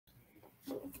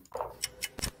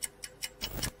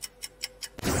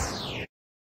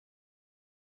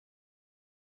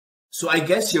So I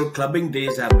guess your clubbing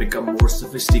days have become more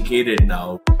sophisticated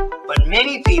now. But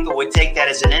many people would take that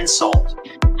as an insult.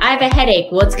 I have a headache.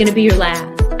 What's going to be your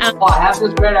last? Well, I have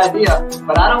this great idea,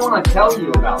 but I don't want to tell you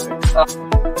about it.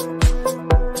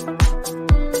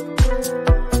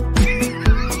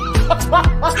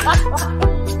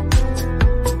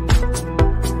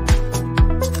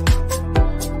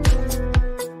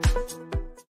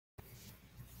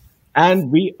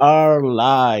 And we are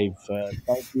live.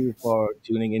 Thank you for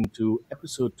tuning into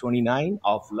episode 29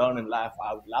 of Learn and Laugh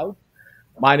Out Loud.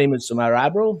 My name is Sumair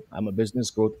Abro. I'm a business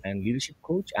growth and leadership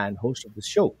coach and host of the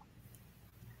show.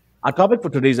 Our topic for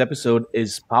today's episode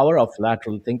is power of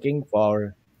lateral thinking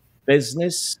for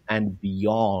business and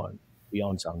beyond.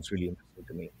 Beyond sounds really interesting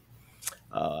to me.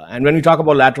 And when we talk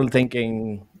about lateral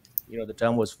thinking, the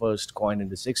term was first coined in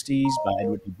the 60s by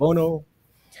Edward T. Bono,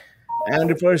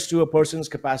 and refers to a person's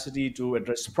capacity to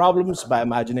address problems by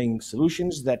imagining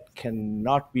solutions that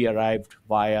cannot be arrived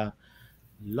via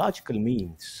logical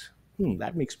means.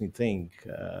 That makes me think,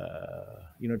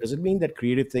 does it mean that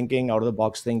creative thinking,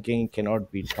 out-of-the-box thinking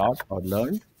cannot be taught or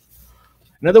learned?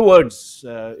 In other words,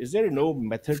 is there no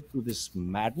method to this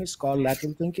madness called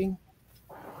lateral thinking?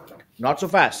 Not so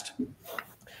fast.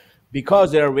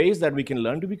 Because there are ways that we can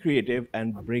learn to be creative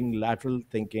and bring lateral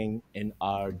thinking in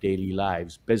our daily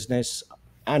lives, business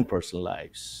and personal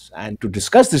lives. And to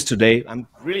discuss this today, I'm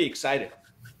really excited.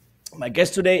 My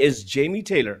guest today is Jami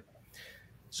Taylor.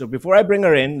 So before I bring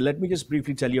her in, let me just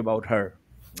briefly tell you about her.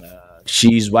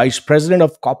 She's Vice President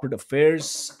of Corporate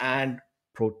Affairs and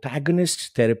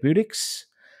Protagonist Therapeutics.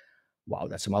 Wow,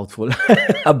 that's a mouthful.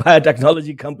 A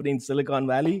biotechnology company in Silicon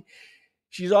Valley.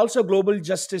 She's also Global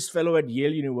Justice Fellow at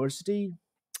Yale University.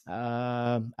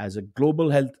 As a global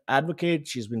health advocate,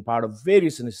 she's been part of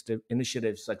various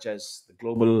initiatives such as the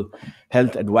Global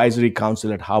Health Advisory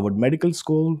Council at Harvard Medical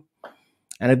School.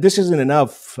 And if this isn't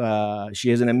enough,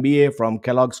 she has an MBA from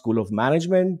Kellogg School of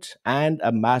Management and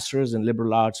a master's in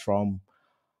liberal arts from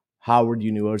Harvard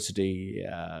University.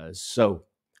 So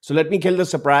let me kill the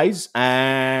surprise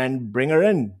and bring her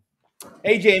in.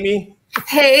 Hey, Jami.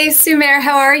 Hey, Sumair,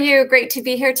 how are you? Great to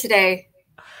be here today.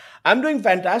 I'm doing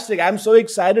fantastic. I'm so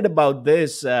excited about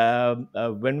this.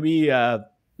 When we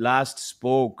last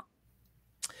spoke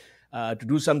to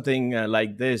do something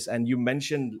like this, and you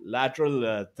mentioned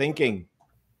lateral thinking,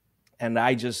 and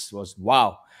I just was,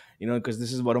 wow, because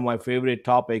this is one of my favorite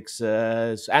topics.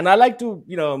 And I like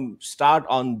to, start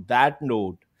on that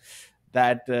note,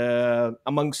 that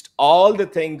amongst all the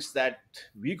things that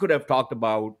we could have talked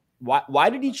about, why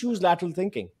did he choose lateral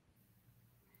thinking?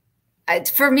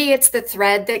 For me, it's the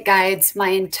thread that guides my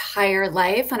entire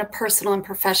life on a personal and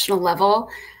professional level.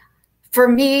 For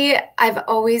me, I've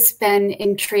always been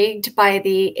intrigued by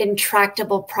the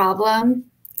intractable problem,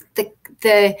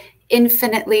 the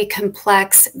infinitely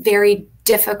complex, very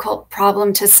difficult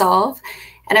problem to solve.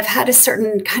 And I've had a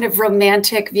certain kind of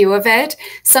romantic view of it,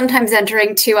 sometimes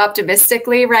entering too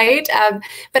optimistically, right?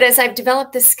 But as I've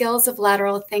developed the skills of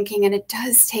lateral thinking, and it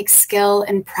does take skill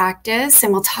and practice,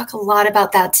 and we'll talk a lot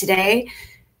about that today,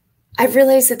 I've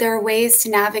realized that there are ways to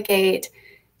navigate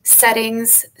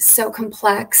settings so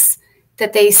complex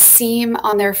that they seem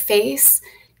on their face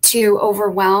to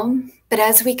overwhelm. But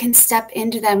as we can step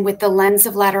into them with the lens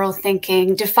of lateral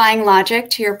thinking, defying logic,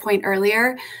 to your point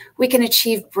earlier, we can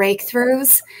achieve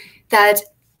breakthroughs that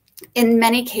in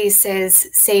many cases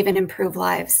save and improve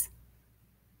lives.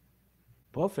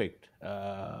 Perfect.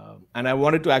 And I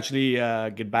wanted to actually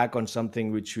get back on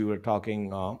something which we were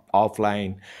talking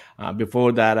offline.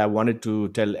 Before that, I wanted to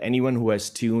tell anyone who has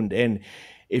tuned in,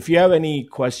 if you have any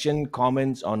question,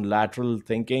 comments on lateral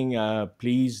thinking,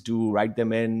 please do write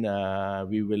them in.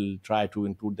 We will try to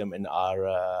include them in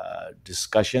our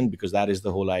discussion, because that is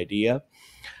the whole idea.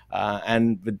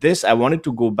 And with this, I wanted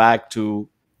to go back to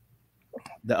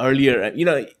the earlier,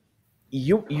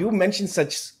 you mentioned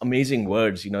such amazing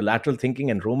words, lateral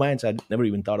thinking and romance. I'd never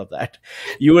even thought of that.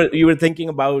 You were thinking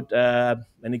about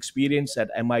an experience at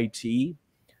MIT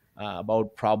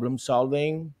about problem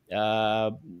solving.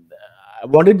 I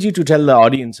wanted you to tell the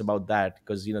audience about that,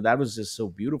 because, that was just so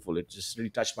beautiful. It just really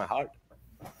touched my heart.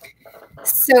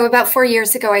 So about 4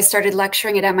 years ago, I started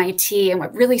lecturing at MIT. And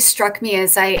what really struck me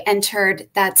as I entered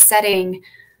that setting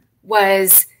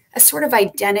was a sort of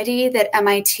identity that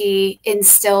MIT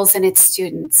instills in its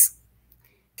students.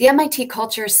 The MIT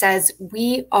culture says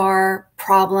we are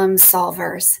problem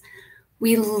solvers.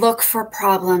 We look for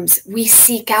problems. We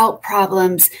seek out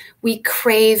problems. We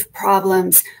crave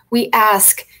problems. We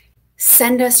ask,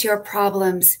 send us your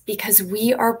problems, because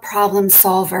we are problem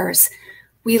solvers.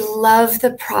 We love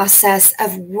the process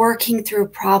of working through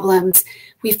problems.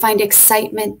 We find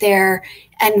excitement there,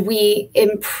 and we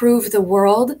improve the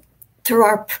world through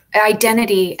our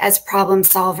identity as problem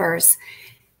solvers.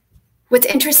 What's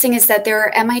interesting is that there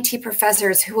are MIT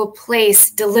professors who will place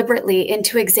deliberately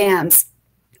into exams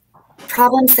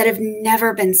problems that have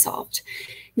never been solved,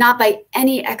 not by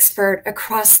any expert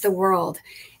across the world.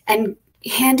 And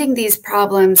handing these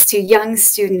problems to young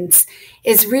students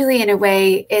is really, in a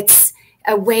way, it's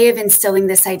a way of instilling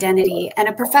this identity. And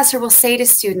a professor will say to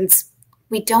students,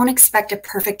 we don't expect a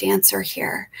perfect answer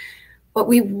here. What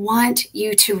we want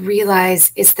you to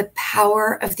realize is the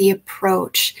power of the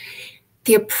approach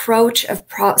of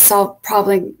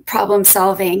problem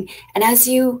solving. And as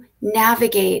you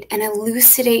navigate and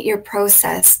elucidate your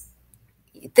process,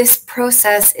 this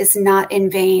process is not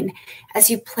in vain. As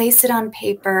you place it on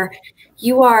paper,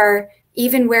 you are,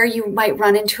 even where you might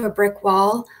run into a brick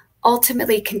wall,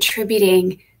 ultimately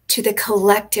contributing to the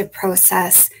collective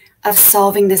process of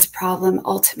solving this problem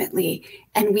ultimately.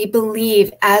 And we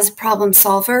believe as problem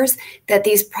solvers that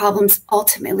these problems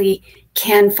ultimately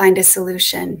can find a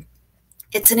solution.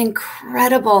 It's an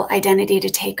incredible identity to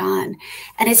take on.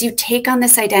 And as you take on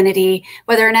this identity,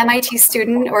 whether an MIT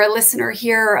student or a listener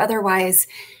here or otherwise,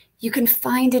 you can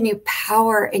find a new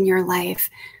power in your life.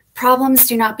 Problems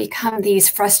do not become these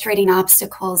frustrating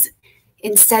obstacles.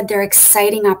 Instead, they're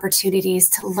exciting opportunities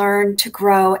to learn, to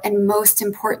grow, and most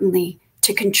importantly,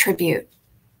 to contribute.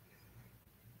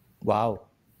 Wow.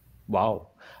 Wow.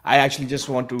 I actually just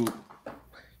want to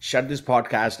shut this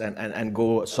podcast and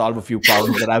go solve a few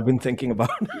problems that I've been thinking about.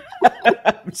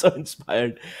 I'm so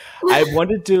inspired. I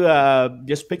wanted to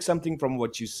just pick something from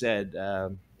what you said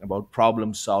about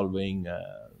problem solving,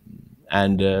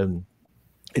 and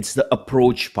it's the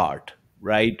approach part,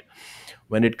 right?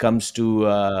 When it comes to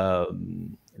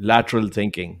lateral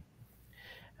thinking,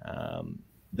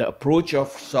 the approach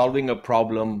of solving a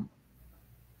problem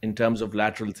in terms of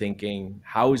lateral thinking,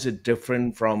 how is it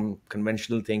different from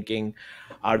conventional thinking?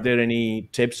 Are there any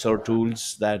tips or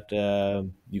tools that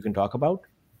you can talk about?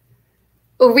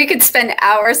 Well, we could spend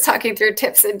hours talking through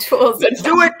tips and tools. Let's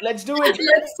do it. Let's do it.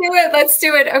 Let's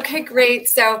do it. Okay, great.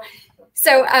 So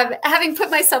having put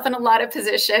myself in a lot of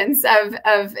positions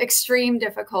of extreme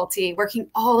difficulty, working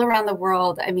all around the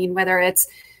world, I mean, whether it's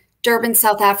Durban,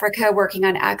 South Africa, working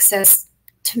on access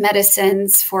to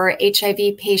medicines for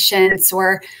HIV patients,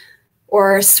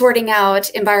 or sorting out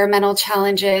environmental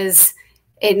challenges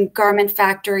in garment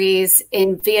factories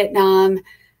in Vietnam,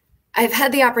 I've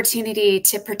had the opportunity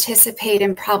to participate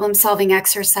in problem-solving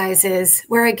exercises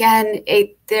where, again,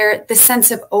 the sense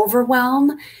of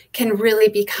overwhelm can really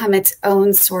become its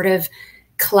own sort of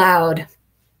cloud.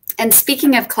 And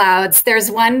speaking of clouds,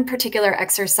 there's one particular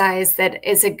exercise that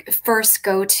is a first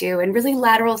go-to, and really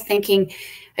lateral thinking.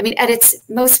 I mean, at its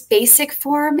most basic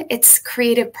form, it's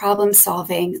creative problem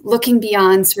solving, looking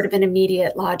beyond sort of an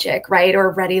immediate logic, right,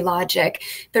 or ready logic,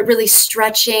 but really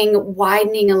stretching,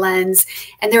 widening a lens.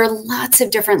 And there are lots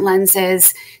of different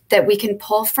lenses that we can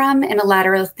pull from in a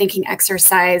lateral thinking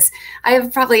exercise. I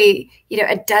have probably,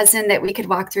 a dozen that we could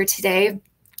walk through today.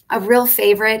 A real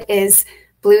favorite is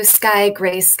blue sky,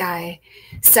 gray sky.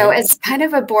 So as kind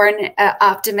of a born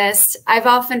optimist, I've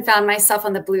often found myself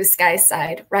on the blue sky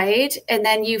side, right? And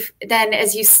then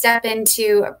as you step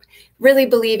into really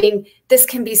believing this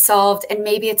can be solved, and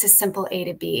maybe it's a simple A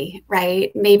to B,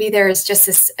 right? Maybe there's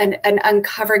just an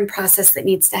uncovering process that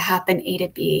needs to happen, A to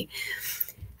B.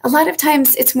 A lot of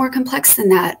times it's more complex than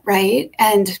that, right?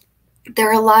 And there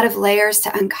are a lot of layers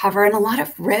to uncover and a lot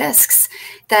of risks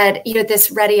that,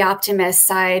 this ready optimist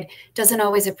side doesn't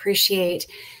always appreciate.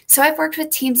 So I've worked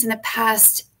with teams in the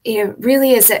past,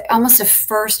 really as almost a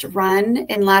first run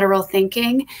in lateral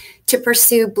thinking to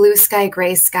pursue blue sky,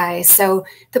 gray sky. So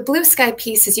the blue sky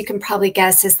piece, as you can probably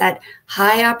guess, is that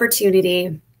high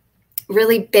opportunity,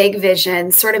 really big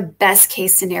vision, sort of best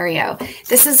case scenario.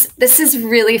 This is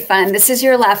really fun. This is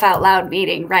your laugh out loud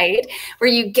meeting, right?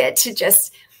 Where you get to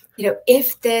just,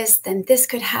 if this, then this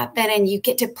could happen. And you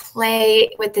get to play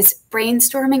with this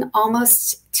brainstorming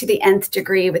almost to the nth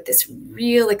degree with this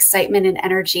real excitement and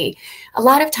energy. A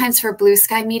lot of times for blue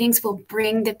sky meetings, we'll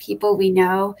bring the people we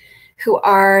know who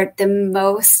are the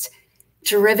most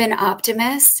driven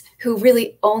optimists, who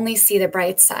really only see the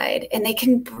bright side. And they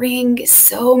can bring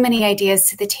so many ideas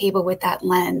to the table with that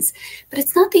lens. But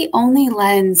it's not the only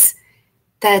lens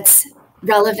that's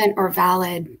relevant or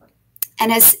valid.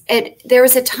 And there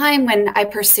was a time when I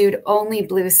pursued only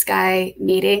blue sky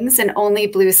meetings and only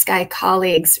blue sky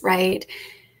colleagues, right?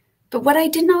 But what I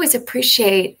didn't always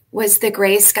appreciate was the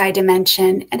gray sky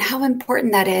dimension and how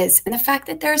important that is, and the fact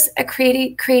that there's a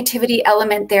creativity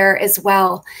element there as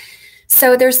well.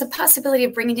 So there's the possibility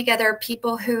of bringing together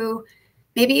people who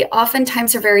maybe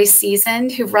oftentimes are very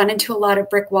seasoned, who've run into a lot of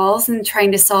brick walls and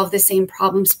trying to solve the same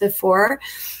problems before,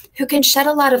 who can shed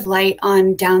a lot of light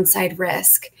on downside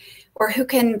risk, or who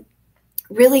can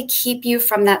really keep you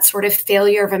from that sort of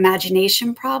failure of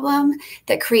imagination problem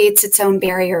that creates its own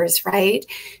barriers, right?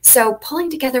 So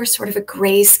pulling together sort of a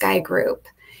gray sky group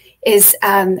is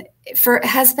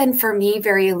has been for me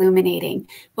very illuminating.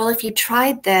 Well, if you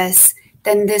tried this,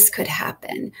 then this could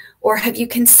happen. Or have you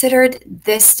considered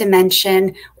this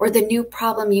dimension or the new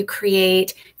problem you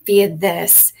create via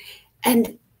this?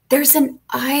 And there's an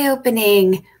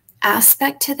eye-opening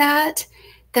aspect to that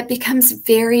that becomes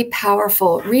very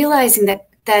powerful, realizing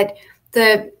that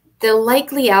the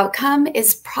likely outcome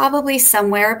is probably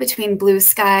somewhere between blue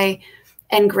sky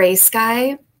and gray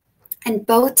sky. And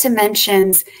both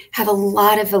dimensions have a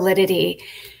lot of validity.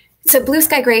 So blue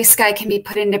sky, gray sky can be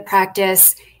put into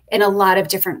practice in a lot of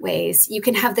different ways. You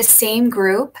can have the same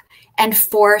group and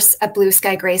force a blue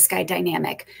sky, gray sky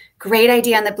dynamic. Great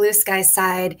idea on the blue sky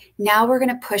side. Now we're going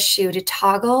to push you to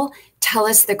tell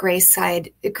us the gray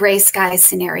sky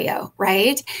scenario,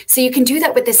 right? So you can do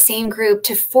that with the same group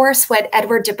to force what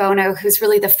Edward de Bono, who's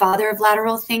really the father of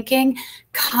lateral thinking,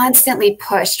 constantly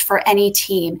pushed for any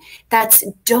team. That's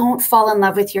don't fall in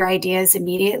love with your ideas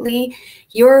immediately.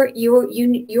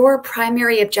 Your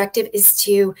primary objective is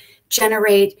to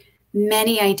generate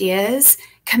many ideas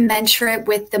commensurate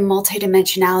with the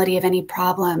multidimensionality of any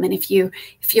problem. And if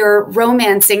you're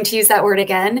romancing, to use that word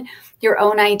again, your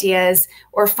own ideas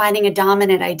or finding a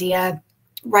dominant idea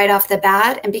right off the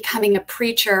bat and becoming a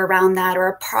preacher around that or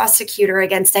a prosecutor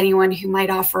against anyone who might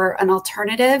offer an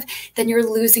alternative, then you're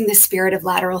losing the spirit of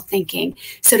lateral thinking.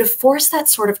 So to force that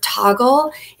sort of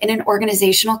toggle in an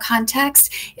organizational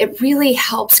context, it really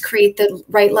helps create the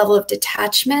right level of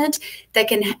detachment that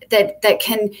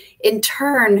can in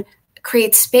turn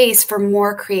create space for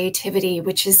more creativity,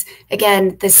 which is,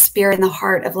 again, the spirit and the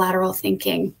heart of lateral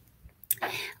thinking.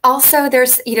 Also,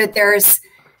 there's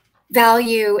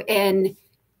value in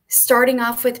starting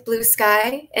off with blue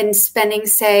sky and spending,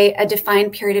 say, a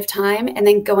defined period of time and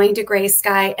then going to gray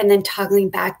sky and then toggling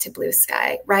back to blue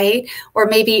sky, right? Or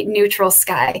maybe neutral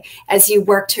sky as you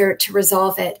work to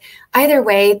resolve it. Either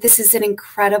way, this is an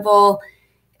incredible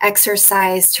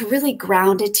exercise to really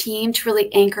ground a team, to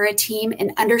really anchor a team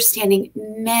in understanding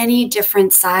many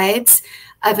different sides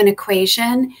of an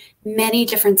equation, many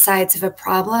different sides of a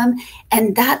problem.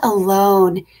 And that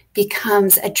alone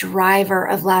becomes a driver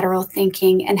of lateral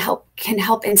thinking and can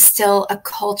help instill a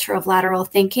culture of lateral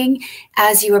thinking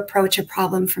as you approach a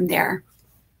problem from there.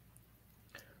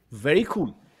 Very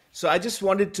cool. So I just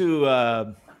wanted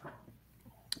to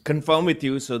confirm with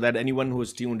you so that anyone who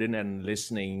is tuned in and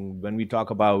listening, when we talk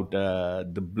about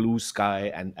the blue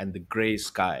sky and the gray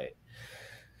sky.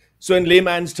 So in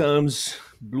layman's terms,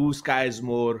 blue sky is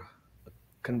more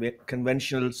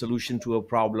conventional solution to a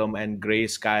problem, and gray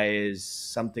sky is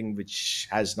something which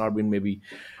has not been maybe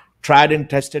tried and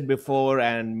tested before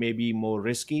and maybe more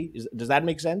risky. Does that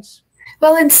make sense?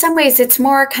 Well, in some ways, it's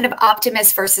more kind of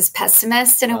optimist versus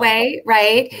pessimist in a way,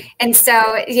 right? Okay. And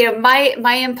so,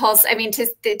 my impulse, I mean,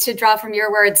 to draw from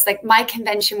your words, like my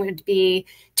convention would be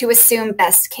to assume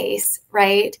best case,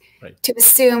 right? To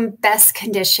assume best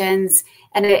conditions,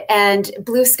 and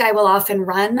blue sky will often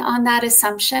run on that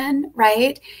assumption,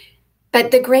 right?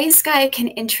 But the gray sky can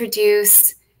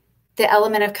introduce the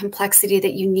element of complexity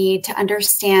that you need to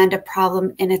understand a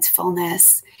problem in its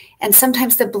fullness. And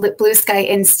sometimes the blue sky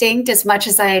instinct, as much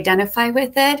as I identify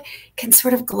with it, can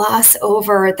sort of gloss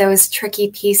over those tricky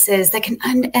pieces that can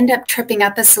end up tripping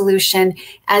up a solution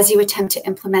as you attempt to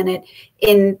implement it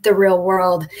in the real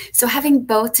world. So having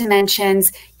both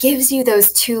dimensions gives you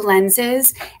those two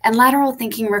lenses, and lateral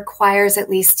thinking requires at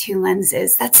least two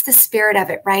lenses. That's the spirit of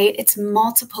it, right? It's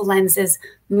multiple lenses,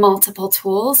 multiple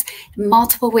tools,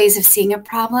 multiple ways of seeing a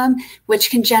problem, which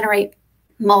can generate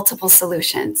multiple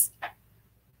solutions.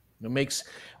 It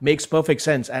makes perfect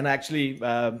sense. And actually,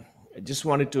 I just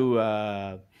wanted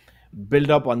to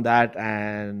build up on that.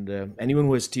 And anyone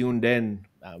who is tuned in,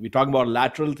 we're talking about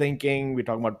lateral thinking, we're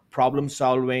talking about problem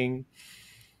solving,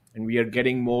 and we are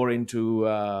getting more into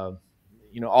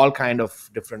all kind of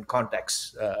different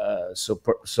contexts.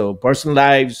 So personal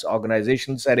lives,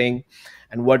 organizational setting,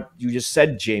 and what you just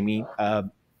said, Jamie. I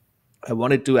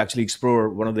wanted to actually explore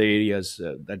one of the areas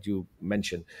that you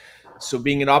mentioned. So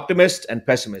being an optimist and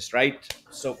pessimist, right?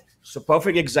 So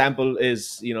perfect example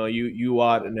is, you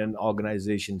are in an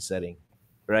organization setting,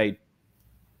 right?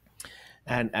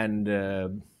 And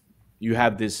you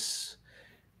have this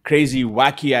crazy,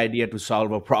 wacky idea to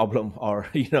solve a problem, or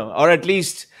or at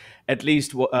least at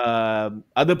least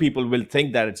other people will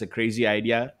think that it's a crazy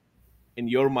idea. In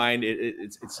your mind,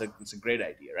 it's a great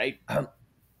idea, right?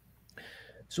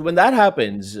 So when that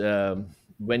happens,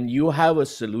 when you have a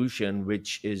solution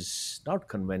which is not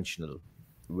conventional,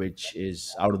 which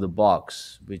is out of the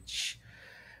box, which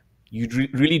you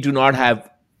really do not have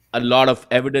a lot of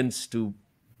evidence to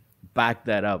back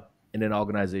that up in an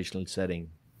organizational setting,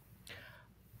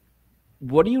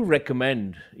 what do you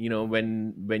recommend,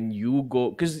 when you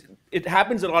go, because it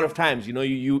happens a lot of times,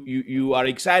 you are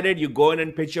excited, you go in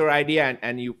and pitch your idea,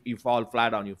 and you fall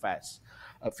flat on your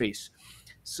face.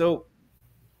 So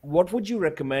what would you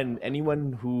recommend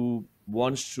anyone who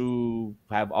wants to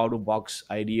have out of box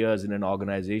ideas in an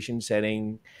organization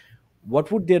setting?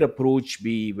 What would their approach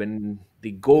be when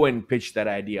they go and pitch that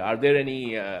idea? Are there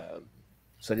any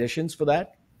suggestions for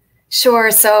that?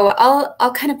 Sure. So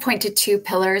I'll kind of point to two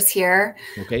pillars here.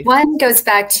 Okay. One goes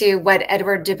back to what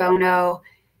Edward de Bono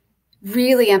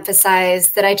really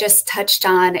emphasized that I just touched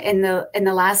on in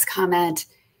the last comment.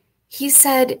 He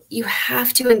said you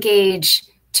have to engage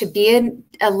to be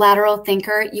a lateral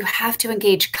thinker. You have to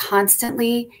engage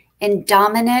constantly in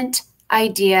dominant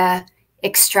idea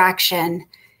extraction.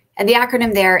 And the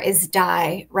acronym there is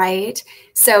DIE, right?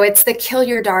 So it's the kill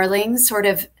your darlings sort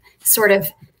of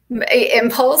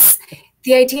impulse.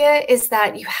 The idea is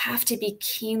that you have to be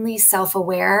keenly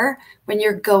self-aware when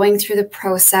you're going through the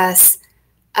process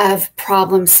of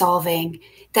problem solving,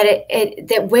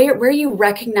 that where you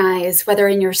recognize, whether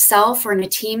in yourself or in a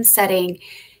team setting,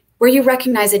 where you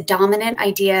recognize a dominant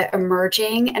idea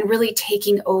emerging and really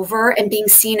taking over and being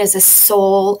seen as a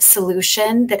sole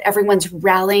solution that everyone's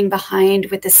rallying behind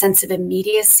with a sense of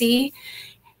immediacy,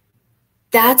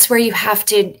 that's where you have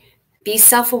to be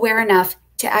self-aware enough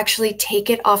to actually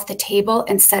take it off the table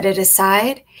and set it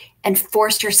aside and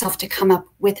force yourself to come up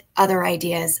with other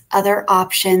ideas, other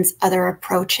options, other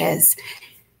approaches.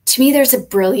 To me, there's a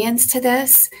brilliance to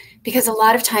this because a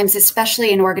lot of times,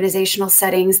 especially in organizational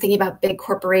settings, thinking about big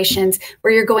corporations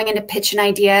where you're going in to pitch an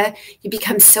idea, you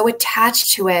become so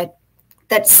attached to it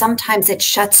that sometimes it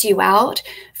shuts you out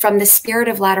from the spirit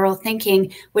of lateral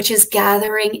thinking, which is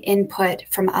gathering input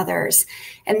from others.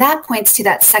 And that points to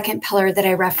that second pillar that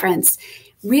I referenced,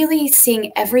 really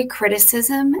seeing every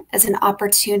criticism as an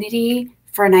opportunity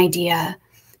for an idea.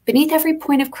 Beneath every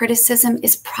point of criticism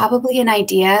is probably an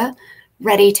idea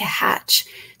ready to hatch.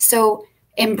 So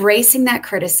embracing that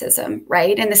criticism,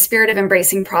 right? In the spirit of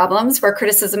embracing problems, where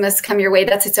criticism has come your way,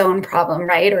 that's its own problem,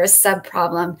 right? Or a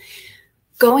sub-problem.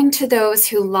 Going to those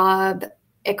who lob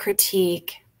a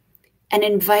critique and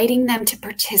inviting them to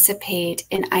participate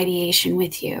in ideation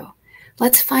with you.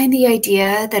 Let's find the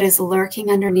idea that is lurking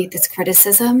underneath this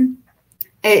criticism.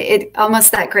 It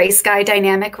almost that gray sky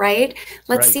dynamic, right?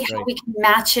 Let's see how we can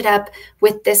match it up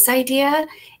with this idea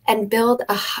and build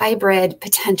a hybrid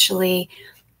potentially.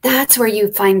 That's where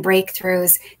you find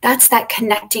breakthroughs. That's that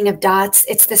connecting of dots.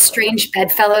 It's the strange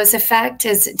bedfellows effect,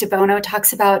 as de Bono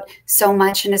talks about so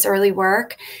much in his early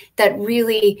work, that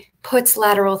really puts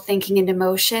lateral thinking into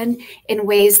motion in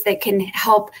ways that can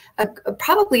help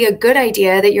probably a good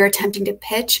idea that you're attempting to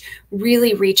pitch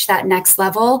really reach that next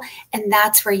level. And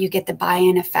that's where you get the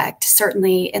buy-in effect,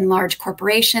 certainly in large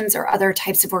corporations or other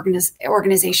types of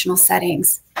organizational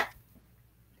settings.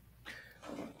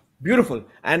 Beautiful.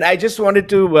 And I just wanted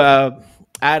to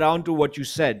add on to what you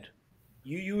said.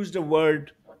 You used the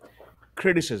word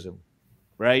criticism,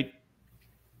 right?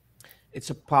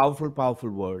 It's a powerful, powerful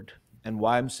word. And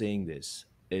why I'm saying this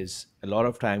is a lot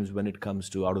of times when it comes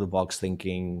to out of the box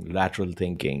thinking, lateral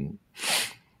thinking,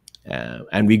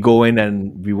 and we go in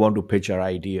and we want to pitch our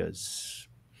ideas.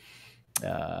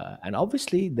 And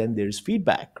obviously, then there's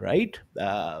feedback, right?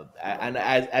 And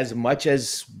as much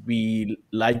as we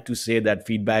like to say that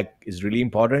feedback is really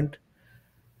important,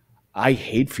 I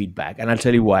hate feedback. And I'll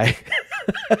tell you why.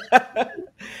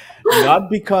 Not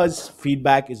because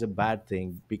feedback is a bad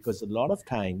thing, because a lot of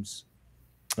times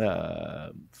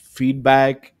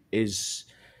feedback is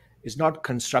not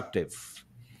constructive.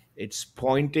 It's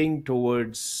pointing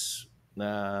towards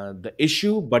the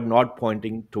issue, but not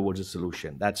pointing towards a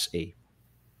solution. That's A.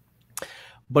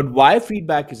 But why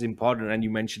feedback is important, and you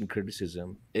mentioned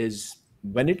criticism, is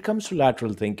when it comes to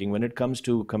lateral thinking, when it comes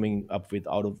to coming up with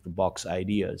out of the box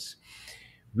ideas,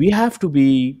 we have to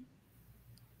be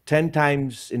 10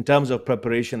 times in terms of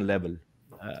preparation level.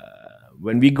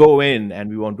 When we go in and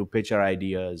we want to pitch our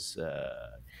ideas,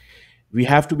 we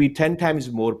have to be 10 times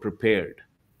more prepared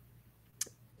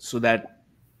so that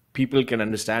people can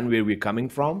understand where we're coming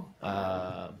from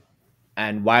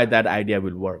and why that idea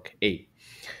will work.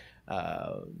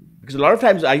 Because a lot of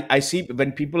times I see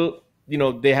when people,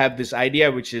 they have this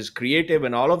idea which is creative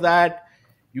and all of that,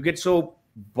 you get so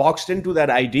boxed into that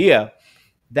idea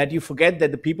that you forget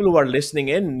that the people who are listening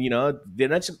in, they're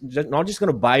not just going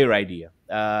to buy your idea.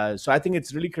 So I think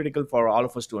it's really critical for all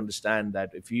of us to understand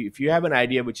that if you have an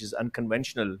idea which is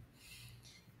unconventional,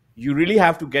 you really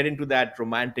have to get into that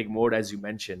romantic mode, as you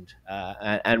mentioned.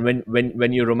 And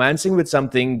when you're romancing with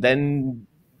something, then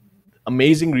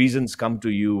amazing reasons come to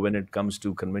you when it comes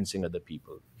to convincing other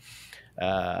people.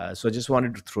 So I just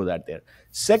wanted to throw that there.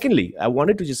 Secondly, I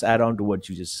wanted to just add on to what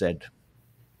you just said.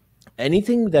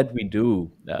 Anything that we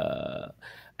do,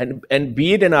 and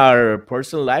be it in our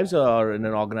personal lives or in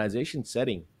an organization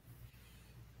setting,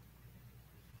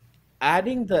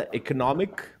 adding the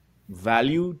economic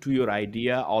value to your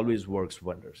idea always works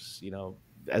wonders,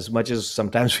 as much as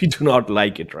sometimes we do not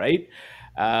like it, right?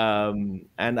 And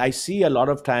I see a lot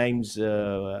of times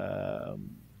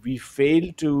we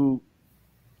fail to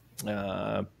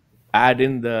uh, add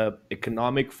in the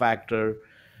economic factor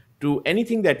to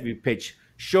anything that we pitch.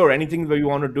 Sure, anything that we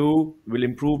want to do will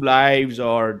improve lives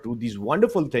or do these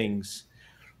wonderful things.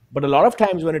 But a lot of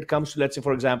times when it comes to, let's say,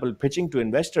 for example, pitching to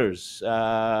investors,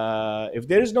 if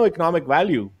there is no economic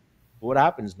value, what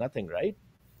happens? Nothing, right?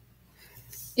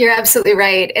 You're absolutely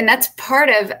right. And that's part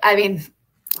of, I mean,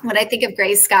 when I think of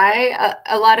gray sky,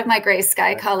 a lot of my gray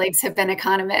sky colleagues have been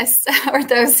economists or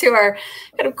those who are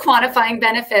kind of quantifying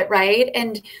benefit, right?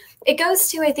 And it goes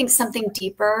to, I think, something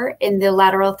deeper in the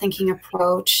lateral thinking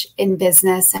approach in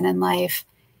business and in life.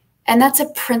 And that's a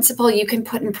principle you can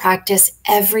put in practice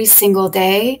every single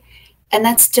day. And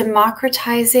that's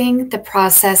democratizing the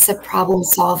process of problem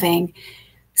solving,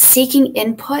 seeking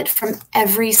input from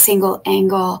every single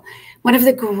angle. One of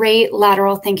the great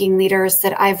lateral thinking leaders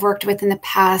that I've worked with in the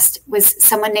past was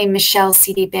someone named Michelle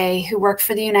Sidibe, who worked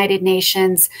for the United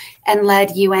Nations and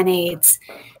led UN AIDS.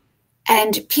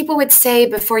 And people would say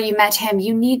before you met him,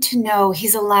 you need to know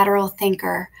he's a lateral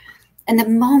thinker. And the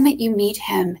moment you meet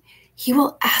him, he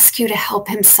will ask you to help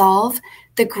him solve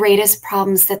the greatest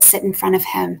problems that sit in front of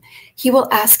him. He will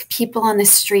ask people on the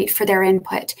street for their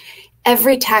input.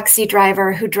 Every taxi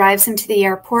driver who drives him to the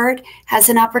airport has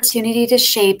an opportunity to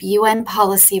shape UN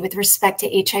policy with respect to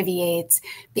HIV/AIDS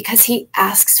because he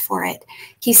asks for it.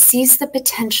 He sees the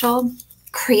potential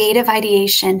creative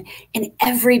ideation in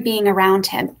every being around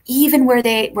him, even where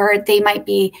they might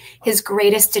be his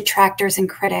greatest detractors and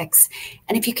critics.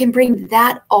 And if you can bring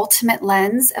that ultimate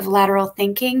lens of lateral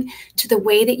thinking to the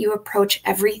way that you approach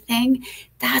everything,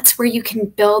 that's where you can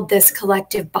build this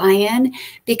collective buy-in,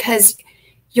 because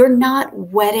you're not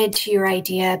wedded to your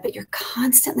idea, but you're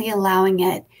constantly allowing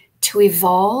it to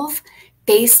evolve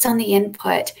based on the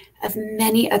input of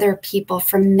many other people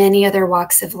from many other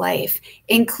walks of life,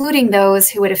 including those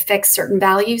who would affix certain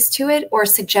values to it or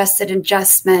suggested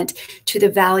adjustment to the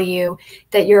value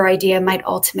that your idea might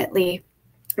ultimately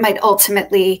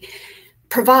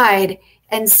provide.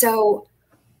 And so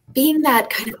being that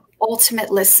kind of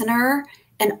ultimate listener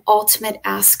and ultimate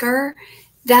asker,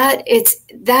 that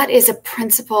is a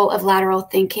principle of lateral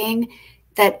thinking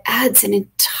that adds an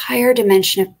entire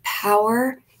dimension of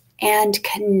power and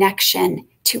connection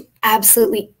to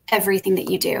absolutely everything that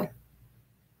you do.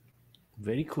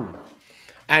 Very cool.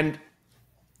 And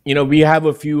we have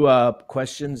a few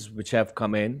questions which have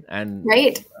come in, and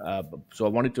Right. So I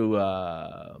wanted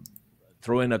to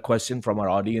throw in a question from our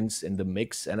audience in the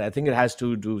mix, and I think it has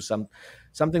to do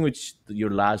something which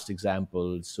your last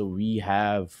example. So we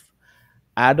have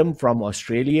Adam from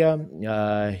Australia.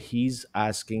 He's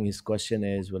asking, his question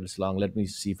is, well, it's long. Let me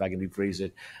see if I can rephrase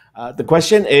it. The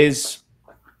question is,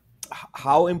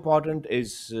 how important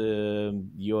is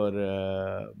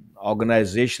your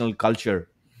organizational culture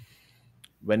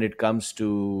when it comes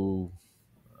to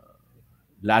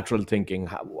lateral thinking?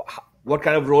 What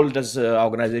kind of role does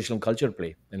organizational culture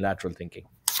play in lateral thinking?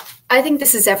 I think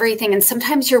this is everything. And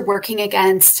sometimes you're working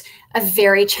against a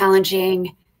very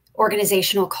challenging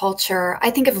organizational culture.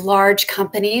 I think of large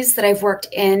companies that I've worked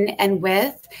in and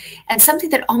with, and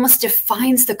something that almost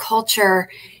defines the culture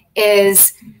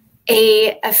is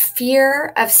a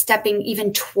fear of stepping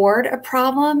even toward a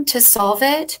problem to solve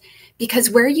it, because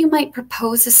where you might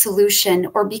propose a solution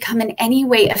or become in any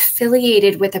way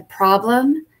affiliated with a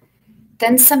problem,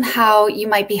 then somehow you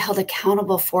might be held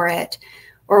accountable for it,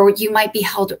 or you might be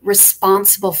held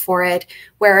responsible for it,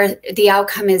 where the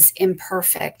outcome is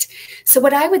imperfect. So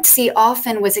what I would see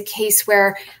often was a case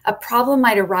where a problem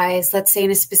might arise, let's say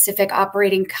in a specific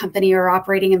operating company or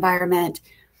operating environment,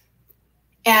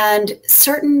 and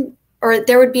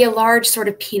there would be a large sort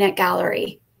of peanut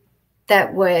gallery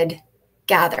that would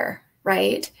gather,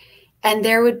 right? And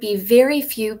there would be very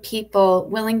few people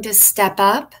willing to step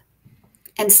up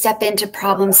and step into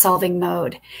problem solving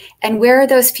mode. And where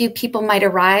those few people might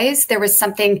arise, there was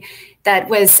something that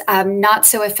was not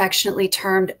so affectionately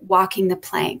termed walking the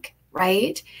plank,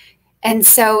 right? And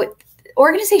so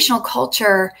organizational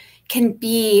culture can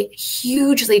be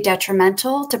hugely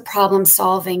detrimental to problem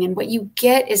solving. And what you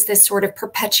get is this sort of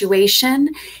perpetuation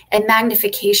and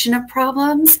magnification of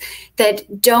problems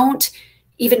that don't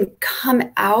even come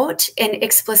out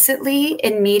explicitly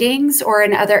in meetings or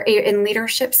in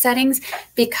leadership settings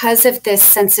because of this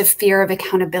sense of fear of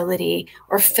accountability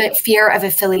or fear of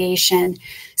affiliation.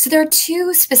 So there are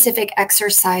two specific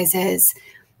exercises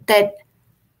that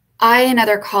I and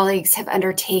other colleagues have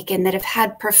undertaken that have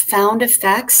had profound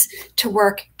effects to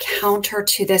work counter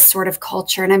to this sort of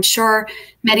culture. And I'm sure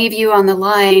many of you on the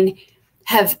line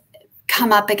have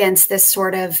come up against this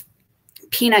sort of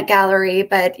peanut gallery,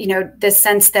 but the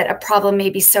sense that a problem may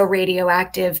be so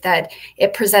radioactive that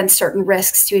it presents certain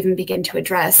risks to even begin to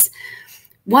address.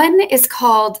 One is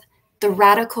called the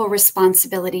radical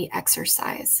responsibility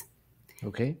exercise.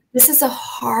 Okay. This is a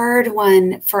hard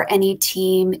one for any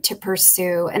team to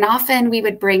pursue. And often we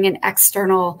would bring an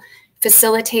external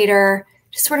facilitator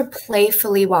to sort of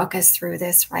playfully walk us through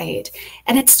this, right?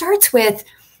 And it starts with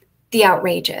the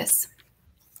outrageous.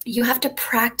 You have to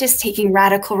practice taking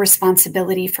radical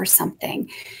responsibility for something.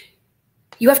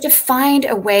 You have to find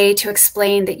a way to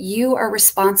explain that you are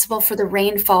responsible for the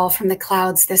rainfall from the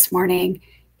clouds this morning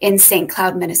in St.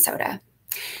 Cloud, Minnesota.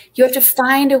 You have to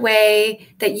find a way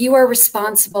that you are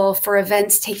responsible for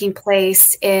events taking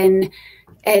place in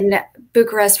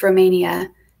Bucharest,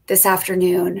 Romania this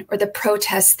afternoon, or the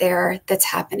protests there that's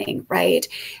happening, right?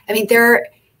 I mean,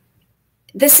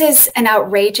 this is an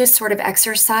outrageous sort of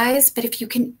exercise, but if you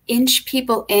can inch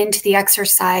people into the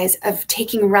exercise of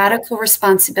taking radical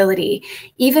responsibility,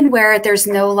 even where there's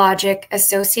no logic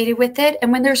associated with it,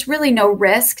 and when there's really no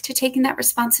risk to taking that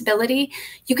responsibility,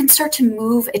 you can start to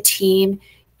move a team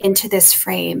into this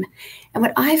frame. And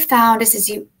what I've found is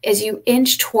as you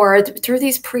inch toward, through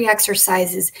these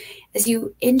pre-exercises, as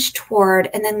you inch toward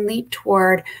and then leap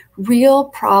toward real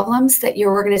problems that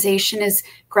your organization is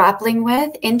grappling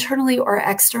with, internally or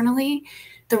externally,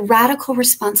 the radical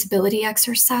responsibility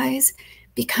exercise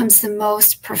becomes the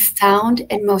most profound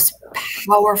and most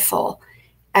powerful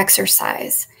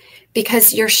exercise,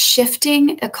 because you're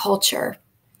shifting a culture.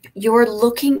 You're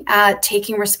looking at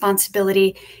taking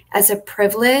responsibility as a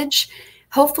privilege.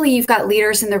 Hopefully you've got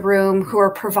leaders in the room who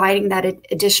are providing that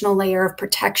additional layer of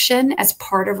protection as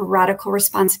part of a radical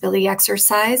responsibility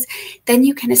exercise. Then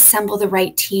you can assemble the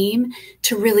right team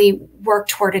to really work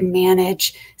toward and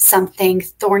manage something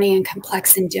thorny and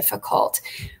complex and difficult.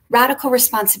 Radical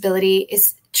responsibility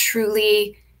is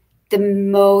truly the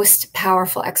most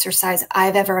powerful exercise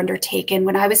I've ever undertaken.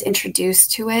 When I was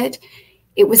introduced to it,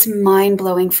 it was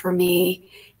mind-blowing for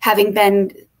me, having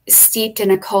been steeped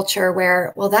in a culture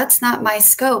where, well, that's not my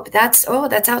scope. That's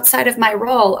outside of my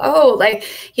role. I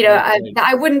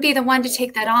wouldn't be the one to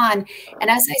take that on. And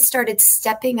as I started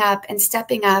stepping up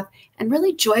and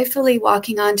really joyfully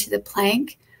walking onto the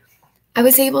plank, I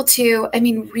was able to,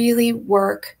 really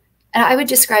work. And I would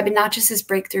describe it not just as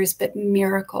breakthroughs, but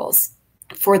miracles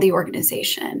for the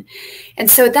organization.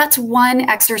 And so that's one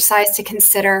exercise to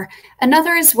consider.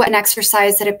 Another is an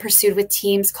exercise that I pursued with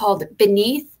teams called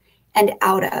beneath and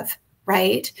out of,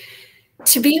 right?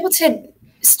 To be able to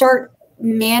start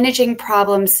managing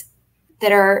problems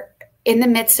that are in the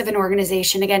midst of an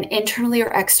organization, again, internally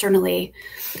or externally,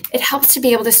 it helps to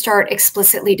be able to start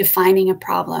explicitly defining a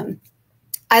problem.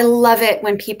 I love it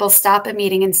when people stop a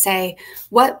meeting and say,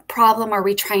 what problem are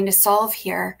we trying to solve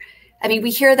here?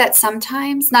 We hear that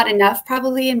sometimes, not enough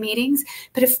probably in meetings,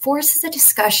 but it forces a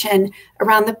discussion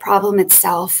around the problem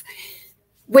itself.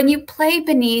 When you play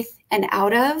beneath and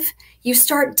out of, you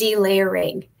start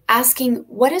delayering, asking,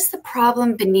 what is the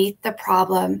problem beneath the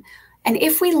problem? And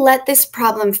if we let this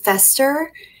problem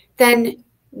fester, then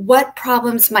what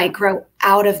problems might grow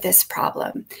out of this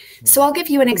problem? So I'll give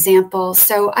you an example.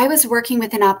 So I was working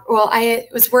with I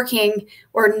was working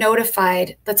or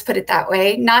notified, let's put it that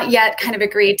way, not yet kind of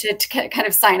agreed to kind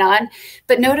of sign on,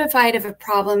 but notified of a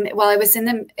problem while I was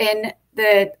in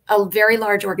a very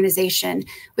large organization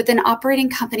with an operating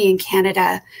company in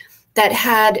Canada that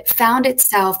had found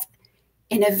itself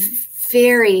in a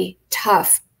very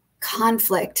tough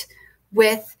conflict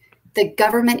with the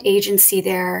government agency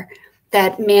there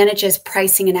that manages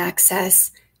pricing and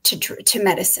access to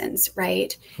medicines,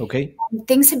 right? Okay. And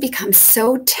things had become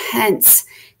so tense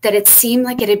that it seemed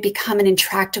like it had become an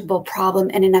intractable problem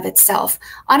in and of itself.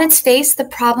 On its face, the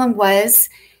problem was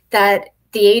that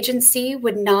the agency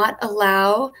would not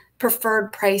allow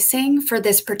preferred pricing for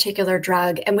this particular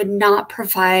drug and would not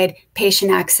provide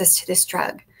patient access to this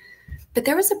drug. But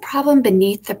there was a problem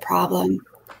beneath the problem.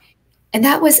 And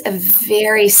that was a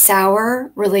very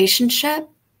sour relationship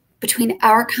between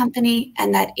our company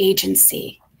and that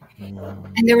agency.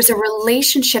 And there was a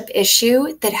relationship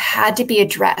issue that had to be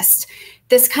addressed.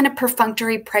 This kind of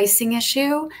perfunctory pricing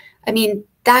issue, I mean,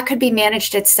 that could be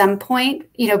managed at some point,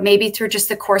 maybe through just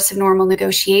the course of normal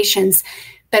negotiations.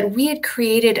 But we had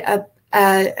created a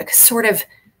sort of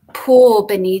pool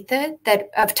beneath it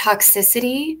of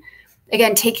toxicity,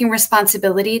 again, taking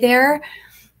responsibility there.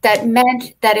 That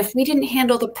meant that if we didn't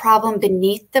handle the problem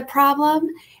beneath the problem,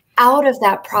 out of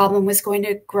that problem was going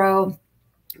to grow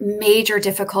major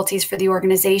difficulties for the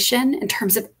organization in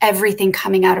terms of everything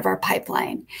coming out of our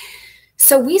pipeline.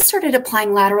 So we started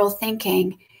applying lateral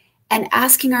thinking and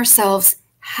asking ourselves,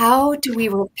 how do we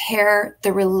repair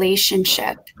the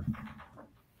relationship?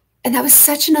 And that was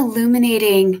such an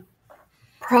illuminating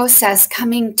process,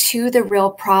 coming to the real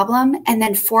problem and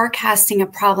then forecasting a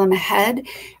problem ahead.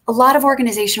 A lot of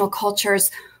organizational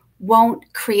cultures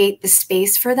won't create the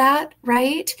space for that,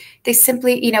 right? They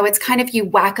simply, it's kind of you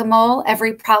whack-a-mole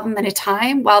every problem at a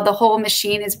time while the whole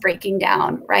machine is breaking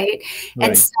down, right?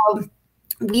 And so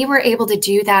we were able to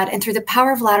do that. And through the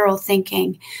power of lateral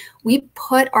thinking, we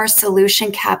put our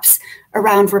solution caps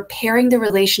around repairing the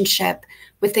relationship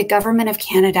with the government of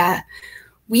Canada.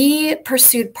 We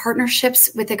pursued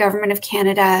partnerships with the government of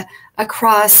Canada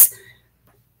across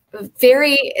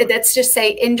let's just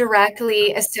say,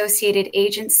 indirectly associated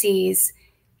agencies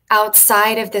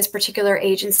outside of this particular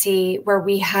agency where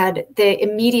we had the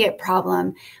immediate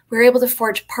problem. We were able to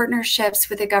forge partnerships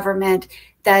with the government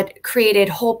that created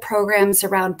whole programs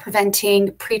around preventing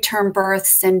preterm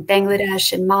births in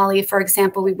Bangladesh and Mali, for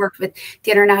example. We worked with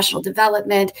the international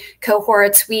development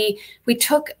cohorts. We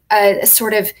took a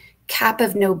sort of cap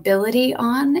of nobility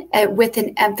on with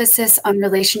an emphasis on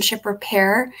relationship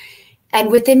repair. And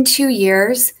within 2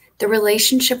 years, the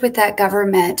relationship with that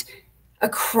government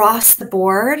across the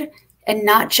board, and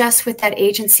not just with that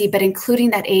agency, but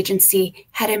including that agency,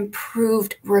 had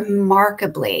improved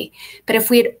remarkably. But if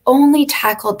we had only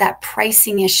tackled that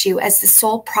pricing issue as the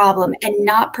sole problem and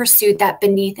not pursued that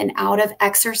beneath and out of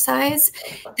exercise,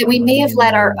 then we may have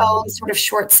let our own sort of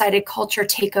short-sighted culture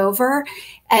take over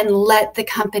and let the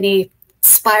company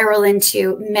spiral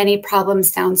into many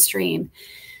problems downstream.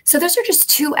 So those are just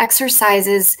two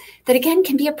exercises that, again,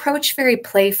 can be approached very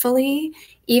playfully,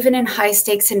 even in high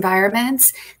stakes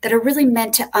environments, that are really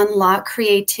meant to unlock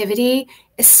creativity,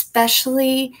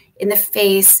 especially in the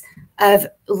face of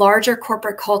larger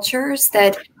corporate cultures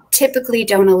that typically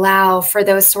don't allow for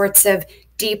those sorts of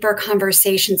deeper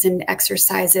conversations and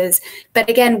exercises. But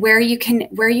again, where you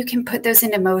can put those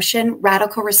into motion,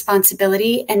 radical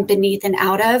responsibility and beneath and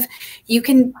out of, you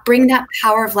can bring that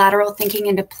power of lateral thinking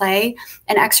into play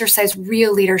and exercise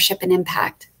real leadership and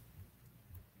impact.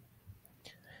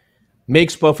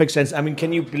 Makes perfect sense. I mean,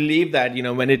 can you believe that,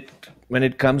 when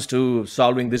it comes to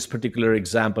solving this particular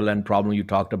example and problem you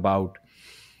talked about,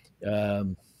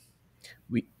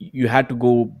 you had to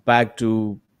go back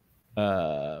to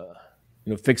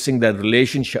fixing the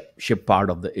relationship part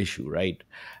of the issue, right?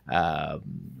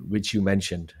 Which you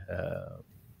mentioned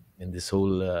in this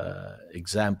whole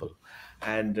example.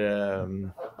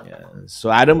 And so,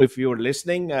 Adam, if you're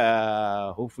listening,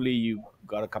 hopefully you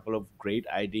got a couple of great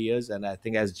ideas. And I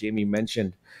think, as Jamie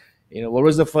mentioned, what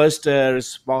was the first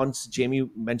response? Jamie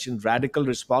mentioned radical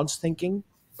response thinking.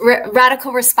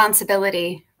 Radical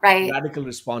responsibility, right? Radical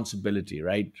responsibility,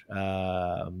 right?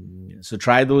 So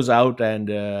try those out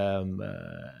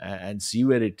and see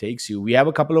where it takes you. We have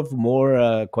a couple of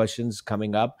more questions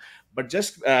coming up, but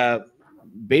just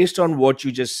based on what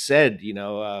you just said,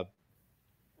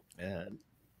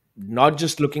 not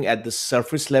just looking at the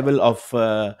surface level of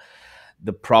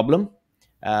the problem,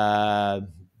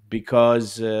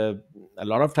 because a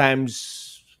lot of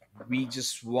times we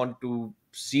just want to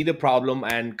see the problem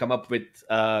and come up with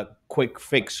a quick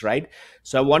fix, right?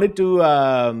 So I wanted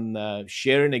to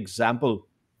share an example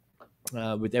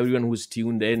with everyone who's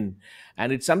tuned in,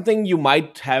 and it's something you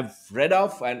might have read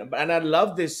of, and I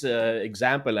love this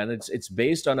example, and it's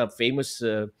based on a famous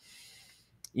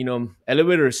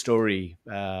elevator story,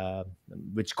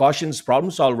 which cautions problem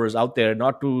solvers out there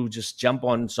not to just jump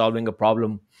on solving a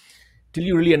problem till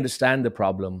you really understand the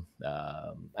problem.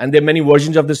 And there are many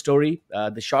versions of the story.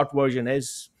 The short version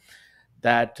is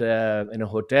that in a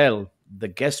hotel, the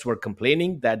guests were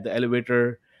complaining that the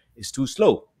elevator is too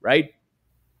slow, right?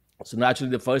 So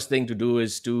naturally, the first thing to do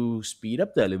is to speed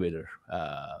up the elevator.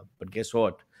 But guess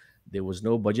what? There was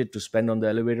no budget to spend on the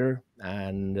elevator,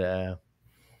 and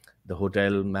the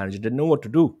hotel manager didn't know what to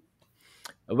do.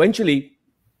 Eventually,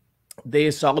 they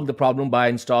solved the problem by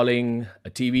installing a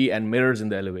TV and mirrors in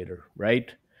the elevator,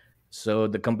 right? So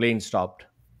the complaint stopped.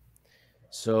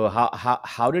 So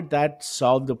how did that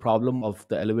solve the problem of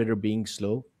the elevator being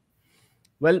slow?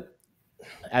 Well,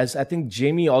 as I think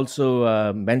Jamie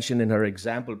also mentioned in her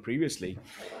example previously,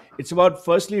 it's about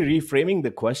firstly reframing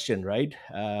the question, right?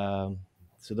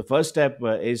 So the first step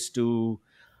is to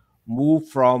move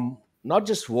from not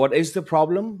just what is the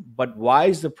problem, but why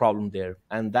is the problem there?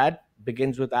 And that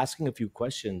begins with asking a few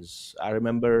questions. I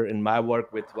remember in my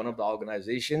work with one of the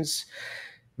organizations,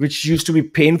 which used to be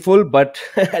painful, but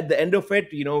at the end of it,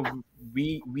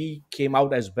 we came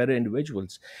out as better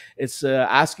individuals. It's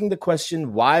asking the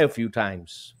question why a few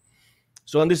times.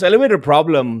 So on this elevator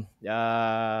problem,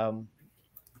 the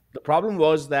problem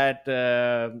was that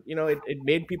it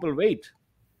made people wait.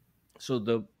 So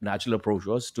the natural approach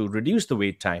was to reduce the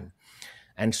wait time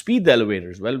and speed the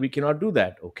elevators. Well, we cannot do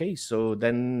that. Okay, so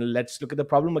then let's look at the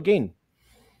problem again.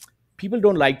 People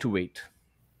don't like to wait.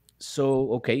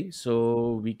 So, okay,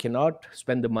 so we cannot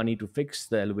spend the money to fix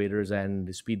the elevators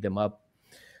and speed them up.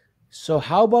 So,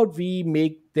 how about we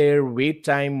make their wait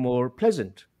time more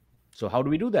pleasant? So, how do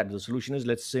we do that? The solution is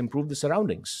let's improve the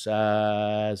surroundings.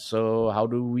 So, how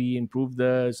do we improve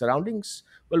the surroundings?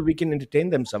 Well, we can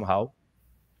entertain them somehow,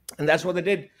 and that's what they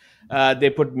did. They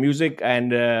put music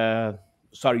and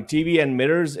TV and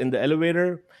mirrors in the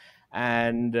elevator,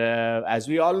 and as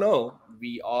we all know,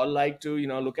 we all like to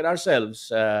look at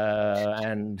ourselves,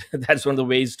 and that's one of the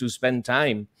ways to spend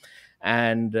time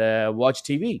and watch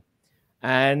TV.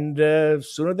 And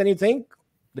sooner than you think,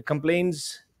 the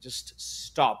complaints just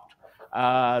stopped.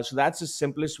 So that's the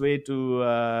simplest way to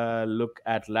look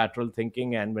at lateral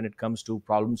thinking. And when it comes to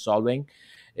problem solving,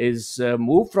 is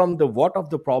move from the what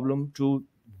of the problem to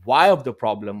why of the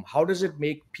problem. How does it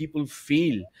make people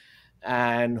feel?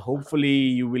 And hopefully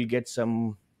you will get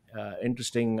some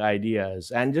interesting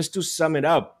ideas. And just to sum it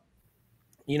up,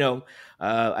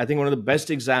 I think one of the best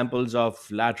examples of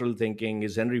lateral thinking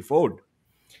is Henry Ford.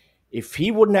 If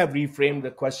he wouldn't have reframed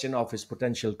the question of his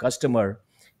potential customer,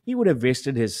 he would have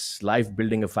wasted his life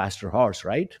building a faster horse,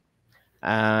 right?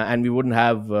 And we wouldn't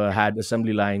have had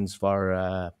assembly lines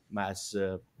for mass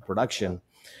production.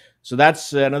 So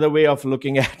that's another way of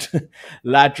looking at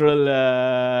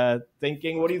lateral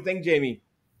thinking. What do you think, Jamie?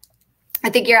 I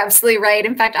think you're absolutely right.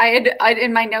 In fact, I had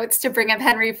in my notes to bring up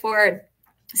Henry Ford.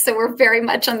 So we're very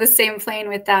much on the same plane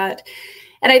with that.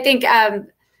 And I think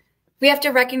we have to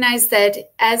recognize that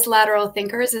as lateral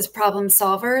thinkers, as problem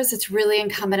solvers, it's really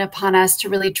incumbent upon us to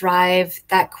really drive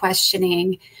that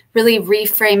questioning, really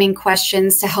reframing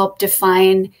questions to help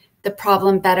define the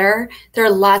problem better. There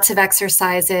are lots of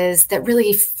exercises that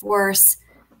really force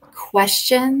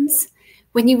questions.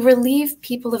 When you relieve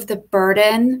people of the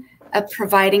burden of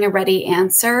providing a ready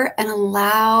answer and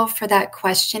allow for that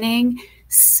questioning,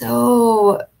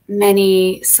 so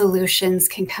many solutions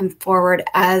can come forward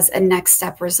as a next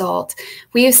step result.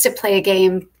 We used to play a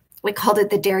game, we called it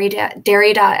the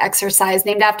Derrida exercise,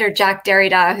 named after Jacques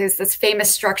Derrida, who's this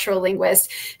famous structural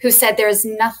linguist who said there is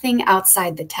nothing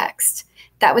outside the text.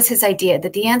 That was his idea,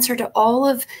 that the answer to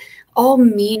all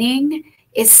meaning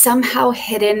is somehow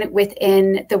hidden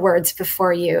within the words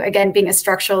before you, again, being a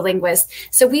structural linguist.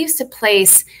 So we used to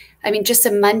place, just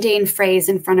a mundane phrase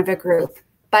in front of a group,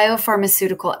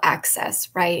 biopharmaceutical access,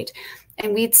 right?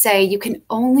 And we'd say, you can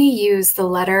only use the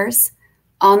letters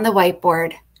on the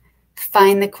whiteboard,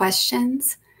 find the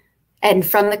questions, and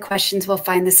from the questions, we'll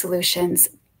find the solutions.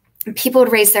 And people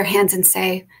would raise their hands and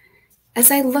say, as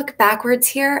I look backwards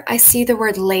here, I see the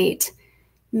word late.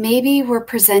 Maybe we're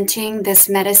presenting this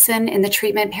medicine in the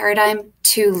treatment paradigm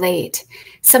too late.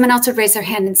 Someone else would raise their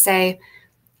hand and say,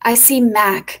 I see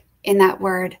Mac in that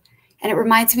word. And it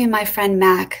reminds me of my friend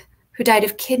Mac, who died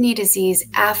of kidney disease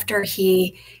after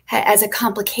he had, as a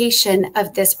complication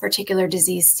of this particular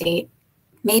disease state.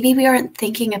 Maybe we aren't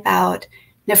thinking about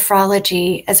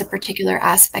nephrology as a particular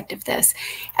aspect of this.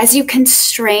 As you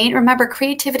constrain, remember,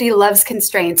 creativity loves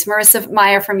constraints. Marissa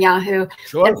Meyer from Yahoo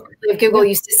and Google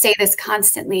used to say this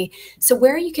constantly. So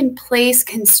where you can place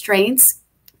constraints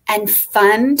and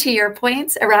fun, to your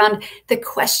points, around the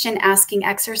question asking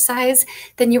exercise,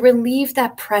 then you relieve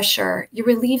that pressure, you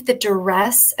relieve the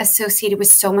duress associated with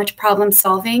so much problem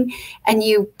solving, and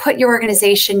you put your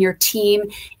organization, your team,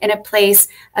 in a place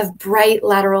of bright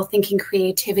lateral thinking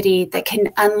creativity that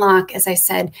can unlock, as I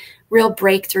said, real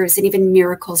breakthroughs and even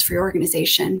miracles for your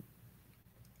organization.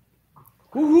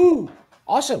 Woohoo!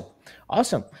 Awesome.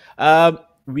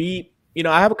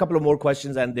 I have a couple of more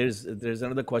questions, and there's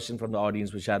another question from the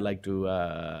audience which I'd like to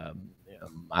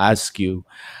ask you.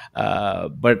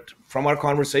 But from our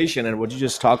conversation and what you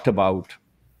just talked about,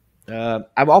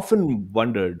 I've often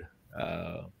wondered,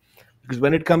 because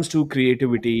when it comes to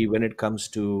creativity, when it comes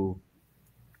to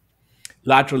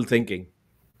lateral thinking,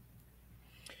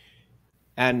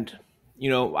 and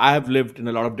I have lived in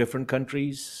a lot of different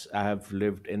countries. I have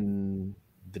lived in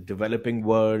the developing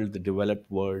world, the developed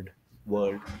world.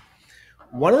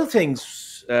 One of the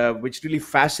things which really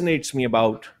fascinates me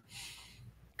about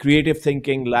creative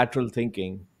thinking, lateral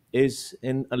thinking, is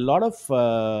in a lot of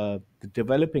the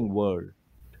developing world,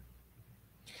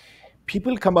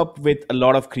 people come up with a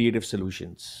lot of creative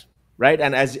solutions, right?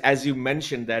 And as you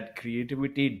mentioned, that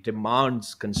creativity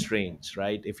demands constraints,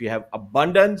 right? If you have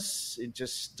abundance, it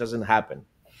just doesn't happen.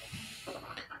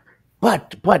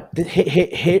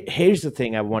 Here's the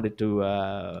thing I wanted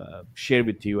to share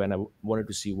with you, and I wanted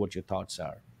to see what your thoughts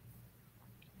are.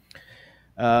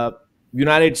 uh,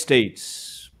 United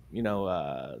States,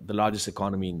 the largest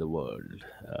economy in the world.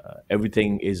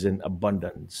 Everything is in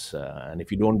abundance, and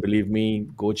if you don't believe me,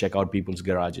 go check out people's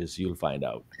garages. You'll find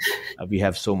out. We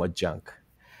have so much junk.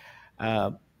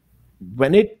 Uh,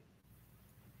 when it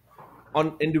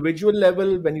On individual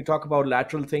level, when you talk about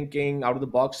lateral thinking, out of the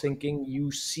box thinking, you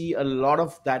see a lot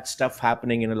of that stuff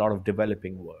happening in a lot of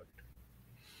developing world.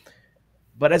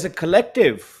 But as a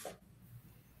collective,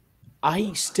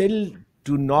 I still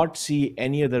do not see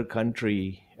any other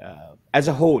country as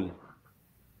a whole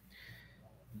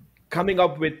coming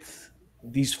up with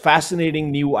these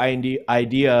fascinating new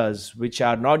ideas, which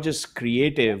are not just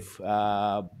creative,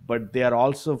 but they are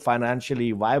also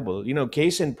financially viable.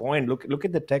 Case in point, look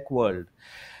at the tech world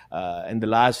in the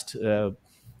last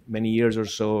many years or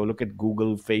so. Look at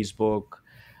Google, Facebook,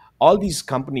 all these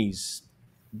companies.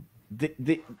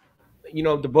 The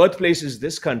birthplace is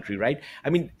this country, right? I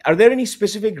mean, are there any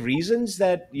specific reasons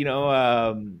that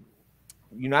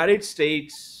United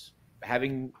States,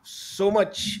 having so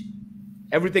much,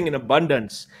 everything in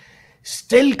abundance,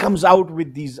 still comes out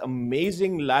with these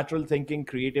amazing lateral thinking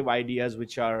creative ideas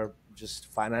which are just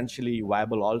financially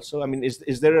viable also? I mean,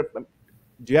 is there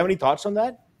do you have any thoughts on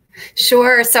that?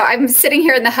 Sure. So I'm sitting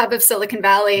here in the hub of Silicon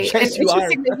Valley. And Yes, you are.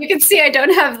 interestingly, you can see I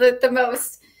don't have the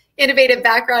most innovative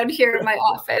background here in my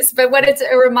office. But what it's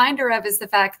a reminder of is the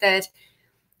fact that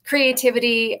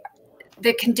creativity,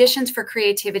 the conditions for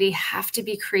creativity have to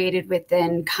be created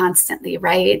within constantly,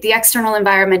 right? The external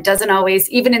environment doesn't always,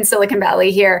 even in Silicon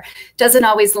Valley here, doesn't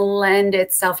always lend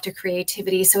itself to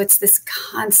creativity. So it's this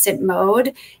constant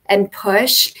mode and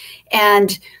push.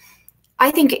 And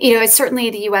I think, certainly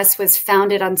the US was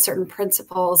founded on certain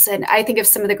principles. And I think of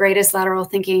some of the greatest lateral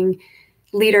thinking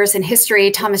leaders in history.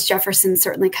 Thomas Jefferson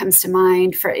certainly comes to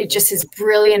mind for just his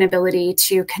brilliant ability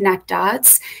to connect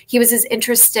dots. He was as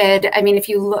interested. I mean, if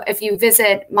you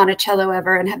visit Monticello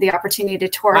ever and have the opportunity to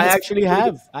tour, I actually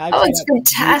have. It's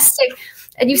fantastic.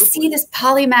 And you see this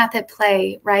polymath at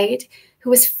play, right? Who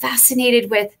was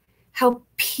fascinated with how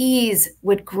peas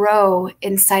would grow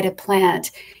inside a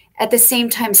plant. At the same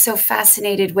time, so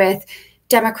fascinated with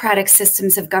democratic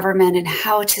systems of government and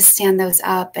how to stand those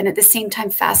up. And at the same time,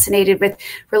 fascinated with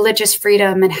religious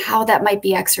freedom and how that might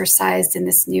be exercised in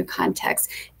this new context.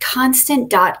 Constant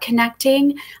dot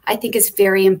connecting, I think, is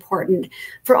very important.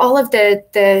 For all of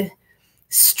the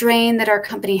strain that our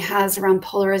company has around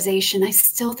polarization, I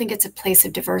still think it's a place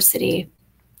of diversity.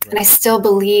 Right. And I still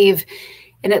believe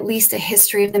in at least a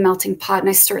history of the melting pot. And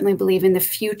I certainly believe in the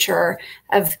future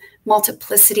of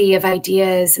multiplicity of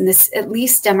ideas and this at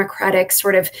least democratic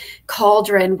sort of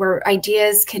cauldron where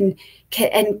ideas can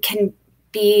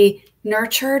be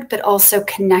nurtured, but also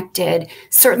connected.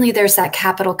 Certainly there's that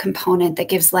capital component that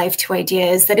gives life to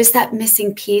ideas. That is that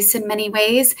missing piece in many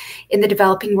ways in the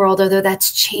developing world, although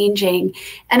that's changing.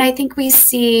 And I think we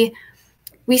see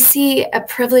a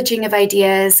privileging of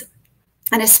ideas.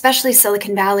 And especially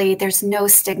Silicon Valley, there's no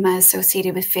stigma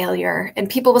associated with failure. And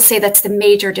people will say that's the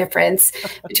major difference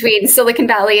between Silicon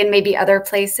Valley and maybe other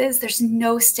places. There's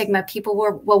no stigma. People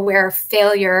will wear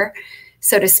failure,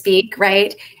 so to speak,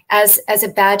 right, as a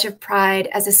badge of pride,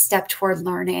 as a step toward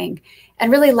learning.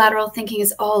 And really, lateral thinking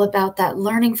is all about that,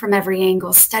 learning from every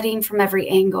angle, studying from every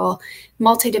angle,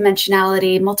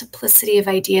 multidimensionality, multiplicity of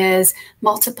ideas,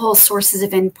 multiple sources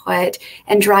of input,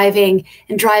 and driving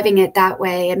it that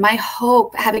way. And my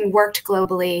hope, having worked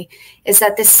globally, is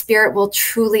that this spirit will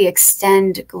truly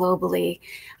extend globally.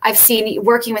 I've seen,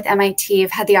 working with MIT, I've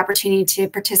had the opportunity to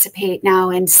participate now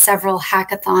in several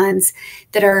hackathons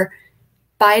that are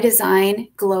by design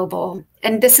global.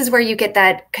 And this is where you get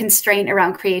that constraint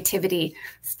around creativity.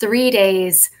 3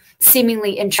 days,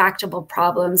 seemingly intractable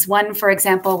problems. One, for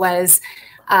example, was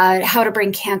how to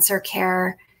bring cancer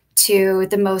care to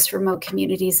the most remote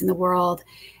communities in the world.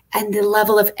 And the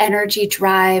level of energy,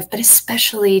 drive, but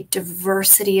especially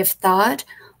diversity of thought,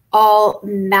 all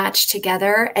match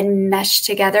together and mesh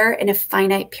together in a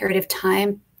finite period of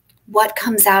time, what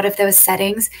comes out of those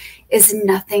settings is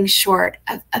nothing short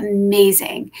of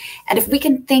amazing. And if we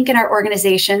can think in our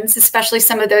organizations, especially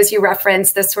some of those you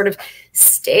referenced, the sort of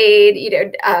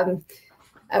staid,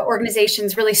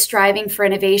 organizations really striving for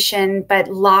innovation, but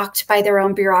locked by their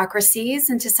own bureaucracies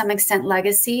and to some extent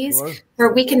legacies, Sure.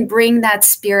 where we can bring that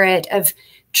spirit of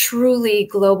truly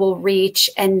global reach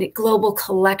and global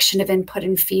collection of input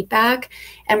and feedback.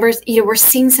 And we're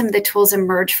seeing some of the tools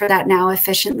emerge for that now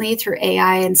efficiently through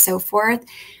AI and so forth.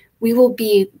 We will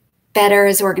be better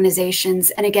as organizations,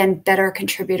 and again, better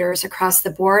contributors across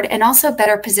the board, and also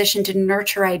better positioned to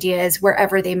nurture ideas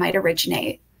wherever they might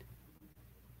originate.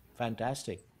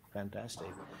 Fantastic.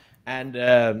 And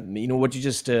what you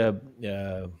just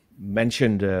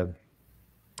mentioned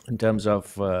in terms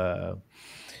of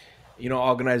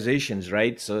organizations,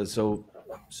 right? So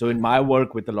in my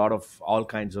work with a lot of all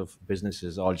kinds of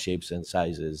businesses, all shapes and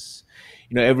sizes,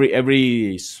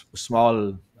 every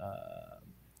small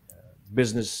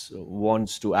business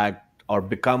wants to act or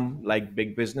become like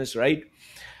big business, right?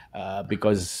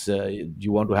 Because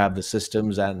you want to have the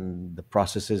systems and the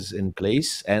processes in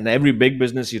place. And every big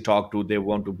business you talk to, they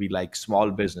want to be like small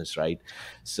business, right?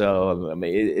 So I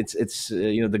mean, it's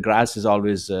the grass is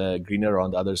always greener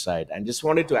on the other side. And just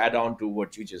wanted to add on to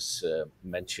what you just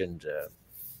mentioned.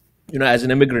 As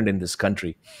an immigrant in this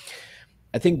country,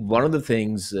 I think one of the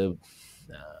things,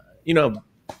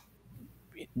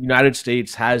 United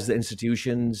States has the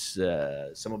institutions,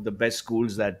 some of the best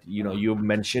schools that you've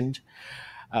mentioned.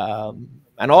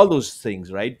 And all those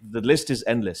things, right? The list is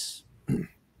endless.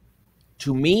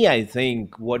 To me, I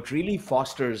think what really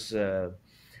fosters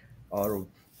or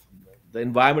the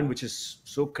environment which is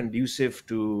so conducive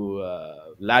to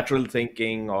lateral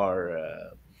thinking or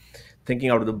thinking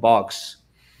out of the box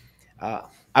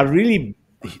are really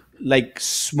like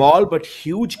small but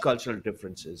huge cultural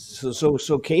differences.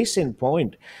 So case in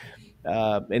point,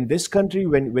 in this country,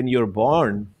 when you're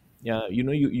born,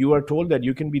 you are told that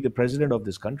you can be the president of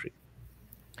this country.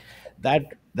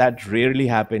 That rarely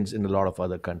happens in a lot of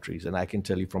other countries, and I can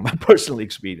tell you from my personal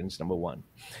experience. Number one,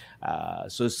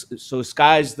 so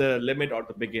sky's the limit or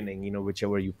the beginning,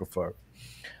 whichever you prefer.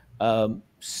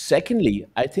 Secondly,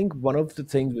 I think one of the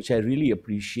things which I really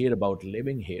appreciate about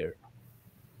living here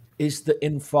is the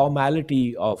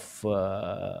informality of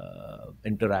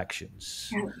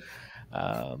interactions.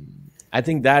 I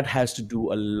think that has to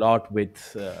do a lot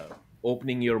with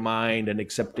opening your mind and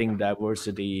accepting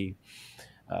diversity.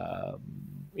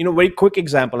 Very quick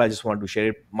example I just want to share.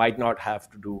 It might not have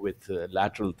to do with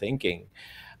lateral thinking,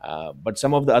 but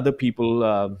some of the other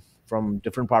people from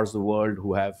different parts of the world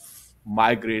who have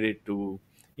migrated to,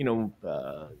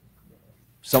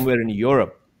 somewhere in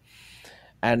Europe.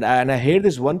 And I hear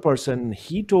this one person,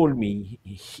 he told me,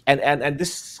 and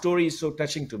this story is so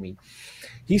touching to me.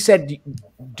 He said,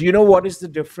 do you know what is the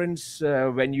difference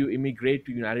when you immigrate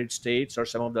to United States or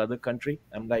some of the other country?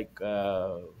 I'm like,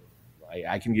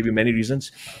 I can give you many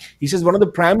reasons. He says one of the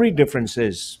primary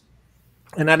differences,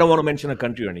 and I don't want to mention a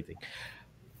country or anything,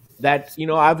 that,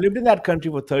 I've lived in that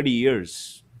country for 30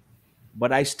 years,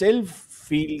 but I still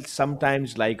feel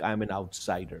sometimes like I'm an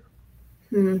outsider.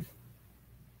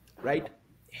 Right?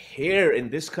 Here in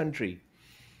this country,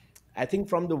 I think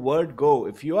from the word go,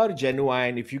 if you are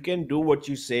genuine, if you can do what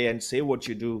you say and say what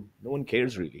you do, no one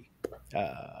cares really.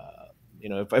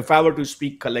 If I were to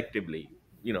speak collectively,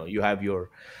 you have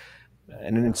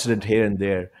an incident here and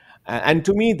there. And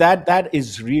to me, that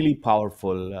is really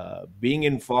powerful. Being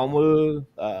informal,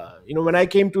 when I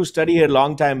came to study here a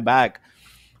long time back,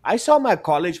 I saw my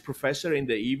college professor in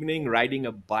the evening riding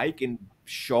a bike in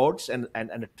shorts and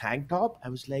a tank top. I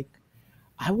was like,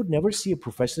 I would never see a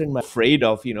professor in my afraid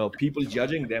of, people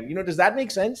judging them. Does that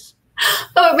make sense?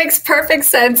 Oh, it makes perfect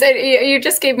sense. And you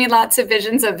just gave me lots of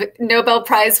visions of Nobel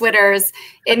Prize winners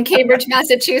in Cambridge,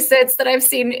 Massachusetts that I've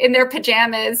seen in their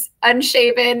pajamas,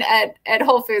 unshaven at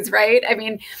Whole Foods, right? I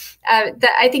mean,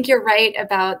 I think you're right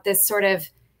about this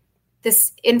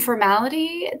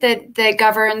informality that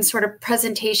governs sort of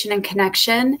presentation and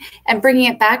connection, and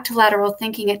bringing it back to lateral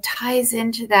thinking. It ties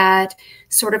into that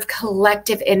sort of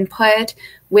collective input,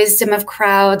 wisdom of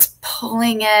crowds,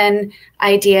 pulling in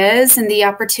ideas and the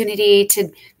opportunity to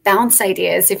bounce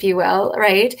ideas, if you will,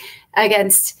 right,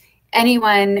 against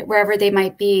anyone, wherever they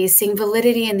might be, seeing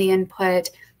validity in the input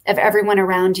of everyone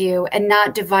around you and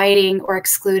not dividing or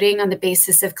excluding on the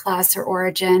basis of class or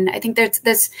origin. I think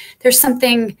there's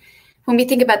something. When we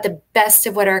think about the best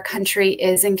of what our country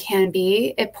is and can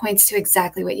be, it points to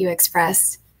exactly what you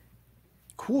expressed.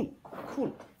 Cool.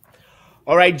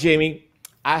 All right, Jamie,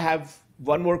 I have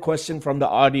one more question from the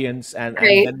audience, and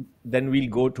Great. then we'll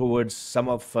go towards some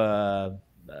of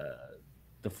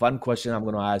the fun question I'm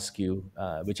going to ask you,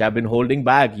 which I've been holding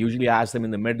back. Usually I ask them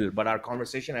in the middle, but our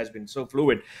conversation has been so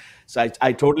fluid, so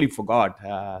I totally forgot.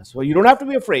 So you don't have to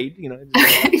be afraid.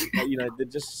 They're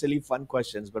just silly fun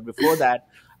questions. But before that,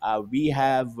 we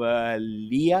have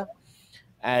Leah.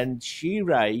 And she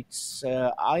writes,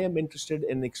 I am interested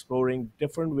in exploring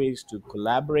different ways to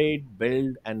collaborate,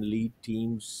 build, and lead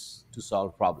teams to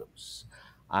solve problems.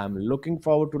 I'm looking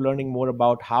forward to learning more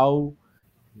about how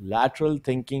lateral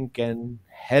thinking can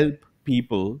help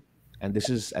people. And this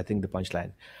is, I think, the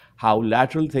punchline, how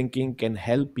lateral thinking can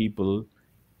help people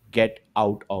get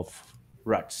out of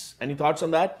ruts. Any thoughts on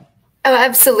that? Oh,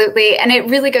 absolutely. And it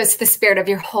really goes to the spirit of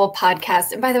your whole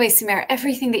podcast. And by the way, Sumair,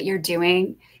 everything that you're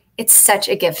doing, it's such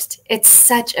a gift. It's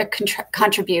such a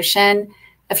contribution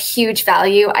of huge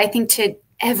value, I think, to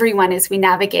everyone as we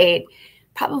navigate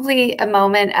probably a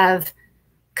moment of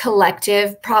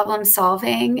collective problem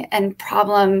solving and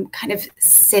problem kind of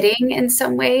sitting in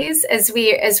some ways as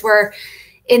we're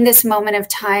in this moment of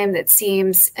time that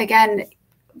seems, again,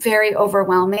 very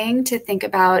overwhelming to think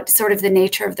about sort of the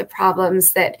nature of the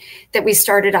problems that we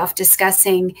started off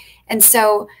discussing. And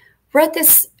so we're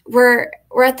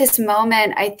at this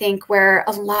moment, I think, where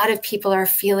a lot of people are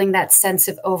feeling that sense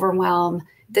of overwhelm,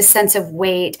 the sense of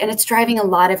weight, and it's driving a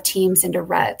lot of teams into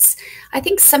ruts. I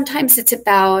think sometimes it's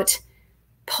about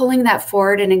pulling that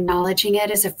forward and acknowledging it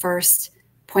as a first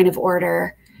point of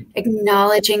order,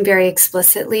 acknowledging very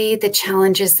explicitly the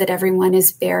challenges that everyone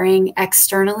is bearing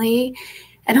externally,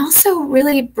 and also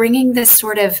really bringing this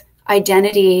sort of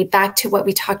identity back to what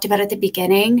we talked about at the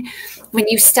beginning. When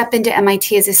you step into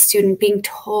MIT as a student, being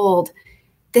told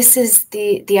this is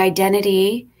the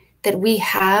identity that we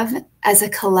have as a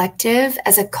collective,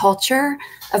 as a culture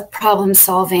of problem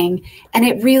solving. And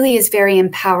it really is very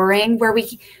empowering,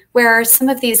 where some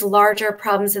of these larger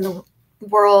problems in the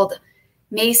world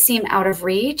may seem out of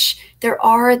reach. There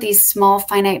are these small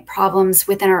finite problems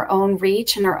within our own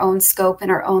reach and our own scope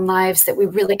and our own lives that we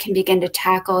really can begin to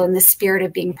tackle in the spirit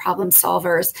of being problem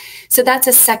solvers. So that's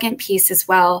a second piece as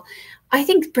well. I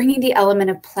think bringing the element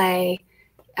of play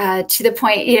to the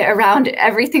point around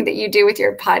everything that you do with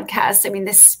your podcast. I mean,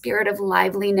 the spirit of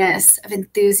liveliness, of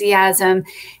enthusiasm,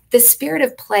 the spirit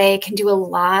of play can do a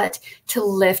lot to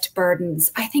lift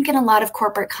burdens. I think in a lot of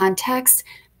corporate contexts,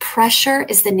 pressure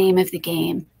is the name of the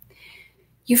game.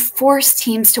 You force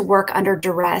teams to work under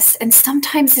duress, and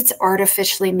sometimes it's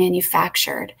artificially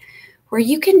manufactured, where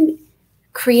you can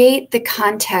create the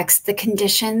context, the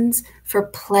conditions for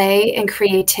play and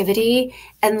creativity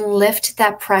and lift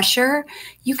that pressure.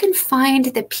 You can find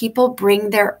that people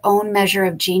bring their own measure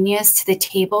of genius to the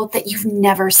table that you've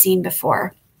never seen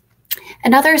before.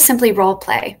 Another is simply role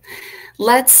play.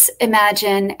 Let's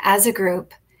imagine as a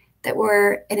group that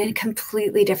we're in a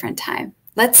completely different time.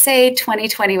 Let's say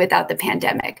 2020 without the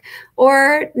pandemic,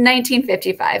 or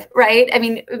 1955, right? I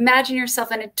mean, imagine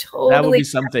yourself in a totally that would be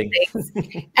something.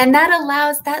 And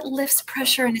that lifts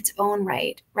pressure in its own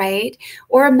right, right?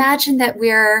 Or imagine that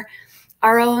we're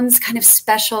our own kind of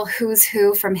special who's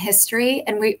who from history,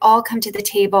 and we all come to the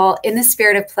table in the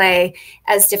spirit of play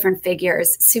as different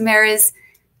figures. Sumair is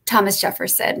Thomas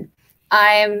Jefferson.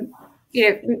 I'm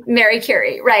Mary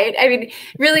Curie, right? I mean,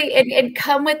 really, and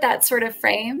come with that sort of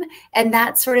frame and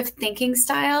that sort of thinking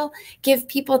style, give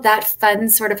people that fun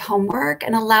sort of homework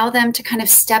and allow them to kind of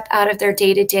step out of their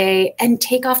day-to-day and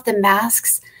take off the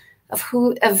masks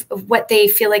of what they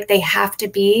feel like they have to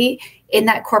be in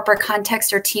that corporate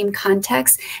context or team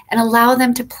context, and allow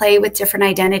them to play with different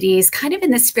identities, kind of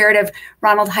in the spirit of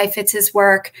Ronald Heifetz's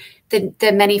work, the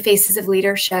Many Faces of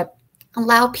Leadership.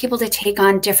 Allow people to take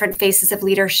on different faces of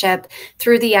leadership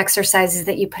through the exercises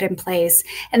that you put in place.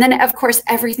 And then, of course,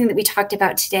 everything that we talked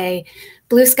about today,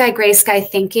 blue sky, gray sky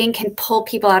thinking can pull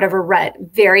people out of a rut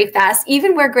very fast.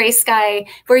 Even where gray sky,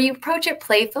 where you approach it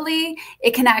playfully,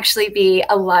 it can actually be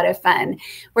a lot of fun.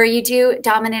 Where you do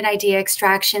dominant idea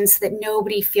extraction so that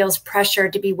nobody feels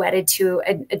pressured to be wedded to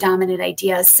a dominant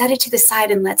idea. Set it to the side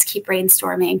and let's keep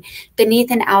brainstorming.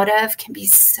 Beneath and out of can be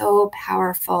so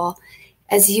powerful.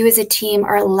 As you as a team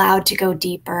are allowed to go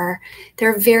deeper. There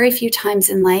are very few times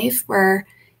in life where,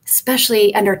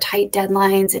 especially under tight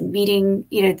deadlines and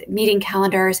meeting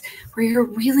calendars, where you're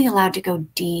really allowed to go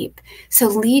deep. So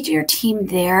lead your team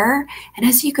there. And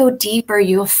as you go deeper,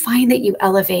 you'll find that you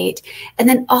elevate. And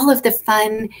then all of the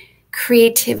fun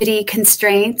creativity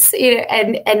constraints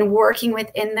and working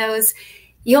within those,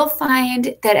 you'll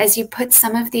find that as you put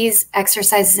some of these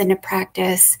exercises into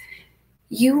practice,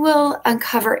 you will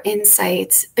uncover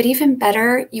insights, but even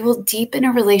better, you will deepen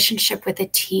a relationship with a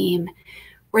team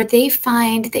where they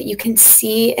find that you can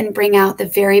see and bring out the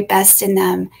very best in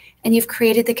them. And you've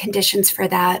created the conditions for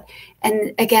that.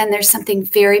 And again, there's something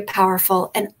very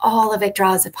powerful, and all of it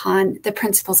draws upon the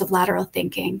principles of lateral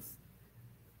thinking.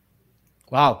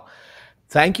 Wow.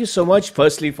 Thank you so much,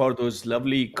 firstly, for those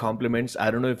lovely compliments.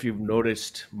 I don't know if you've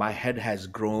noticed, my head has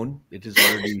grown. It is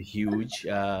already huge.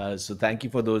 So thank you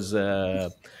for those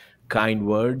kind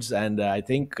words. And I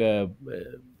think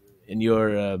in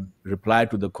your reply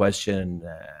to the question,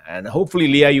 and hopefully,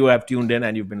 Leah, you have tuned in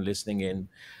and you've been listening in.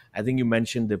 I think you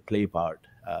mentioned the play part,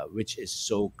 which is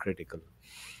so critical.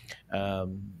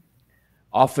 Um,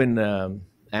 Often,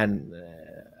 and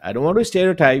I don't want to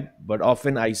stereotype, but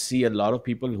often I see a lot of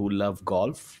people who love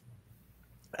golf,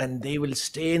 and they will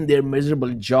stay in their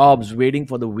miserable jobs waiting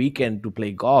for the weekend to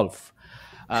play golf.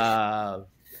 Uh,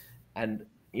 and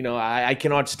I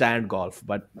cannot stand golf,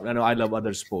 but I love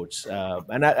other sports,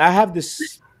 and I have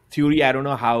this theory. I don't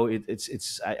know how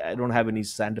I don't have any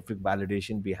scientific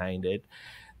validation behind it,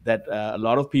 that a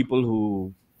lot of people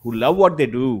who love what they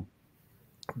do,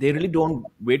 they really don't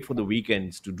wait for the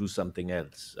weekends to do something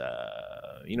else.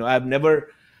 I've never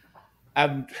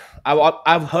I've,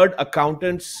 I've heard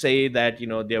accountants say that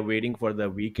they're waiting for the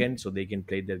weekend so they can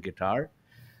play their guitar,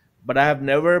 but I have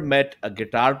never met a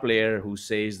guitar player who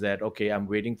says that, okay, I'm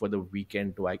waiting for the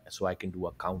weekend so I can do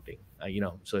accounting.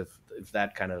 So if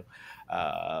that kind of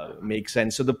makes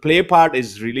sense. So the play part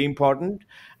is really important,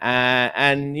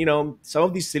 and some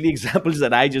of these silly examples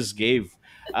that I just gave.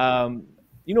 Play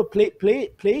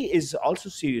is also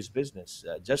serious business.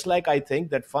 Just like I think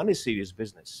that fun is serious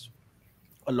business.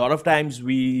 A lot of times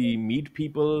we meet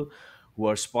people who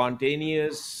are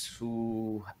spontaneous,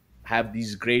 who have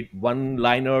these great one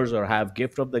liners or have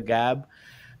gift of the gab.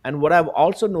 And what I've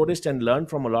also noticed and learned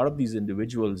from a lot of these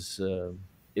individuals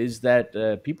is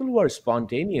that people who are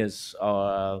spontaneous,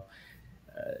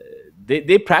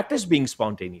 they practice being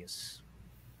spontaneous,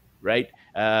 right?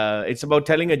 It's about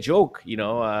telling a joke.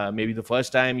 Maybe the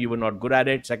first time you were not good at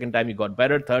it, second time you got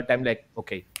better, third time, like,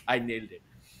 okay, I nailed it.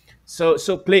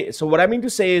 So play. So what I mean to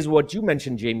say is what you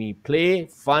mentioned, Jamie. Play,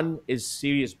 fun is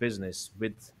serious business.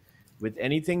 With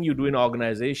anything you do in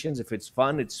organizations, if it's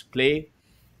fun, it's play.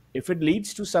 If it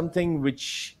leads to something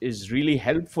which is really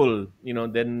helpful,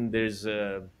 then there's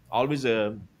always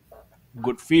a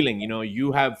good feeling.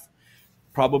 You have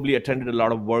probably attended a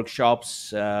lot of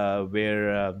workshops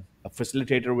where a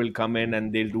facilitator will come in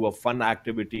and they'll do a fun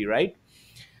activity, right?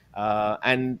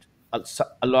 And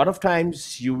a lot of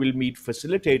times you will meet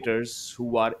facilitators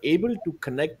who are able to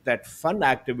connect that fun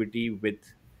activity with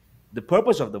the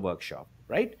purpose of the workshop,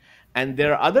 right? And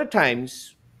there are other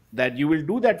times that you will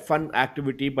do that fun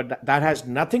activity, but that has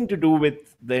nothing to do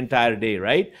with the entire day,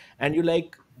 right? And you're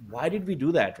like, why did we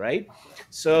do that, right?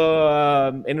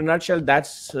 So in a nutshell,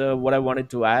 that's what I wanted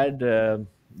to add,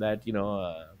 that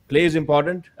play is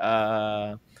important,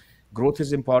 growth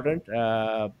is important,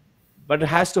 but it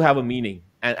has to have a meaning,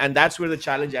 and that's where the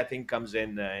challenge, I think, comes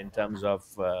in terms of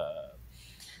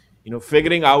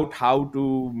figuring out how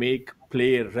to make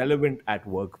play relevant at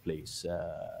workplace.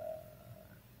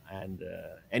 And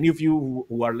any of you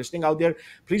who are listening out there,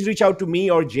 please reach out to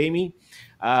me or Jamie,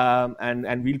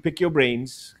 and we'll pick your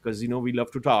brains, because we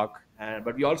love to talk,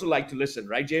 but we also like to listen,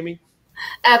 right, Jamie?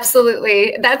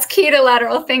 Absolutely. That's key to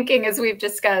lateral thinking, as we've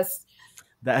discussed.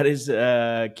 That is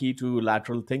key to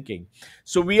lateral thinking.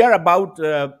 So we are about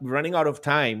running out of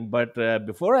time, but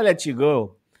before I let you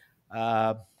go,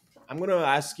 I'm going to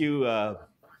ask you a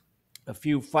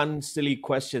few fun, silly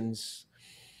questions,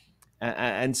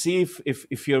 and see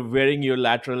if you're wearing your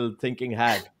lateral thinking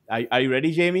hat. Are you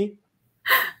ready, Jamie?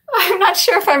 I'm not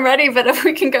sure if I'm ready, but if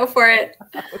we can go for it.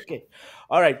 Okay.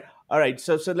 All right.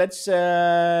 So let's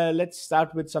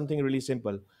start with something really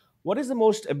simple. What is the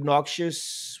most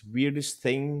obnoxious, weirdest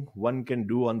thing one can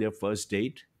do on their first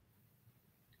date?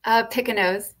 Pick a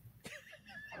nose.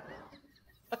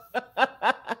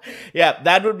 Yeah,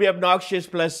 that would be obnoxious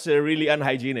plus really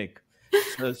unhygienic.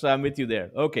 So I'm with you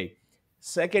there. Okay.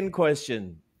 Second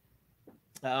question.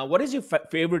 What is your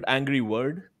favorite angry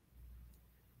word?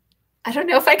 I don't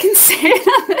know if I can say it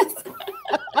on this.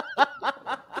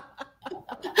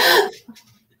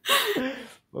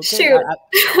 Okay. Shoot.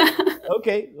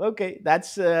 Okay.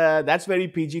 That's very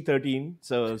PG-13.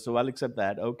 So I'll accept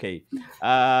that. Okay.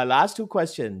 Last two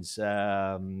questions.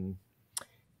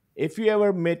 If you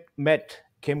ever met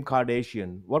Kim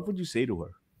Kardashian, what would you say to her?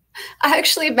 I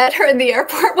actually met her in the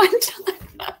airport one time.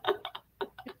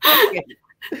 Okay.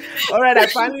 All right, I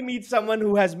finally meet someone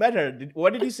who has met her.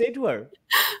 What did you say to her?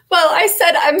 Well, I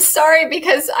said, I'm sorry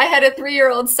because I had a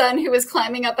 3-year-old son who was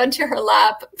climbing up onto her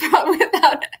lap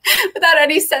without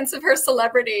any sense of her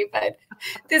celebrity. But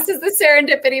this is the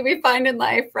serendipity we find in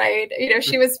life, right? You know,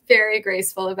 she was very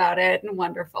graceful about it and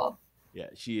wonderful. Yeah,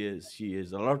 she is. She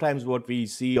is. A lot of times what we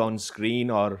see on screen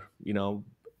or,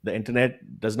 the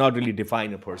internet does not really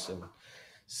define a person.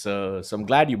 So I'm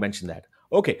glad you mentioned that.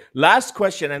 Okay, last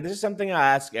question. And this is something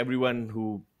I ask everyone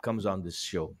who comes on this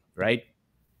show, right?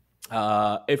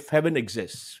 If heaven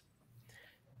exists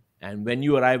and when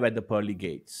you arrive at the pearly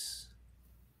gates,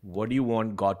 what do you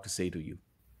want God to say to you?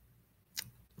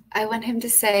 I want him to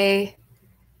say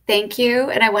thank you.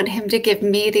 And I want him to give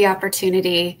me the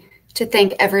opportunity to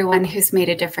thank everyone who's made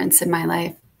a difference in my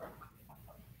life.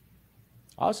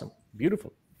 Awesome.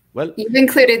 Beautiful. Well, you've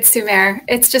included Sumair.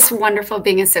 It's just wonderful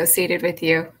being associated with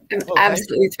you. I'm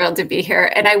absolutely thrilled to be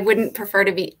here. And I wouldn't prefer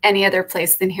to be any other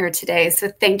place than here today. So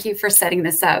thank you for setting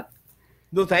this up.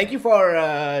 No, thank you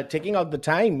for taking out the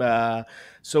time.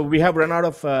 So we have run out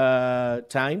of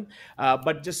time,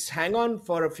 but just hang on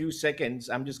for a few seconds.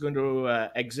 I'm just going to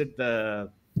exit the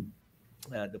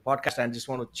podcast and just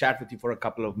want to chat with you for a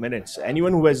couple of minutes.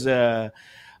 Anyone who has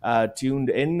tuned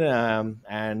in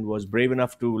and was brave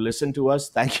enough to listen to us,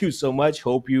 thank you so much.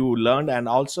 Hope you learned and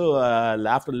also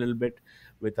laughed a little bit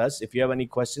with us. If you have any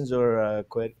questions or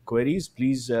queries,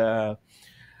 please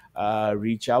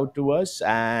reach out to us.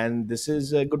 And this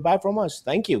is goodbye from us.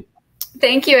 Thank you.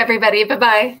 Thank you, everybody.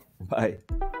 Bye-bye. Bye.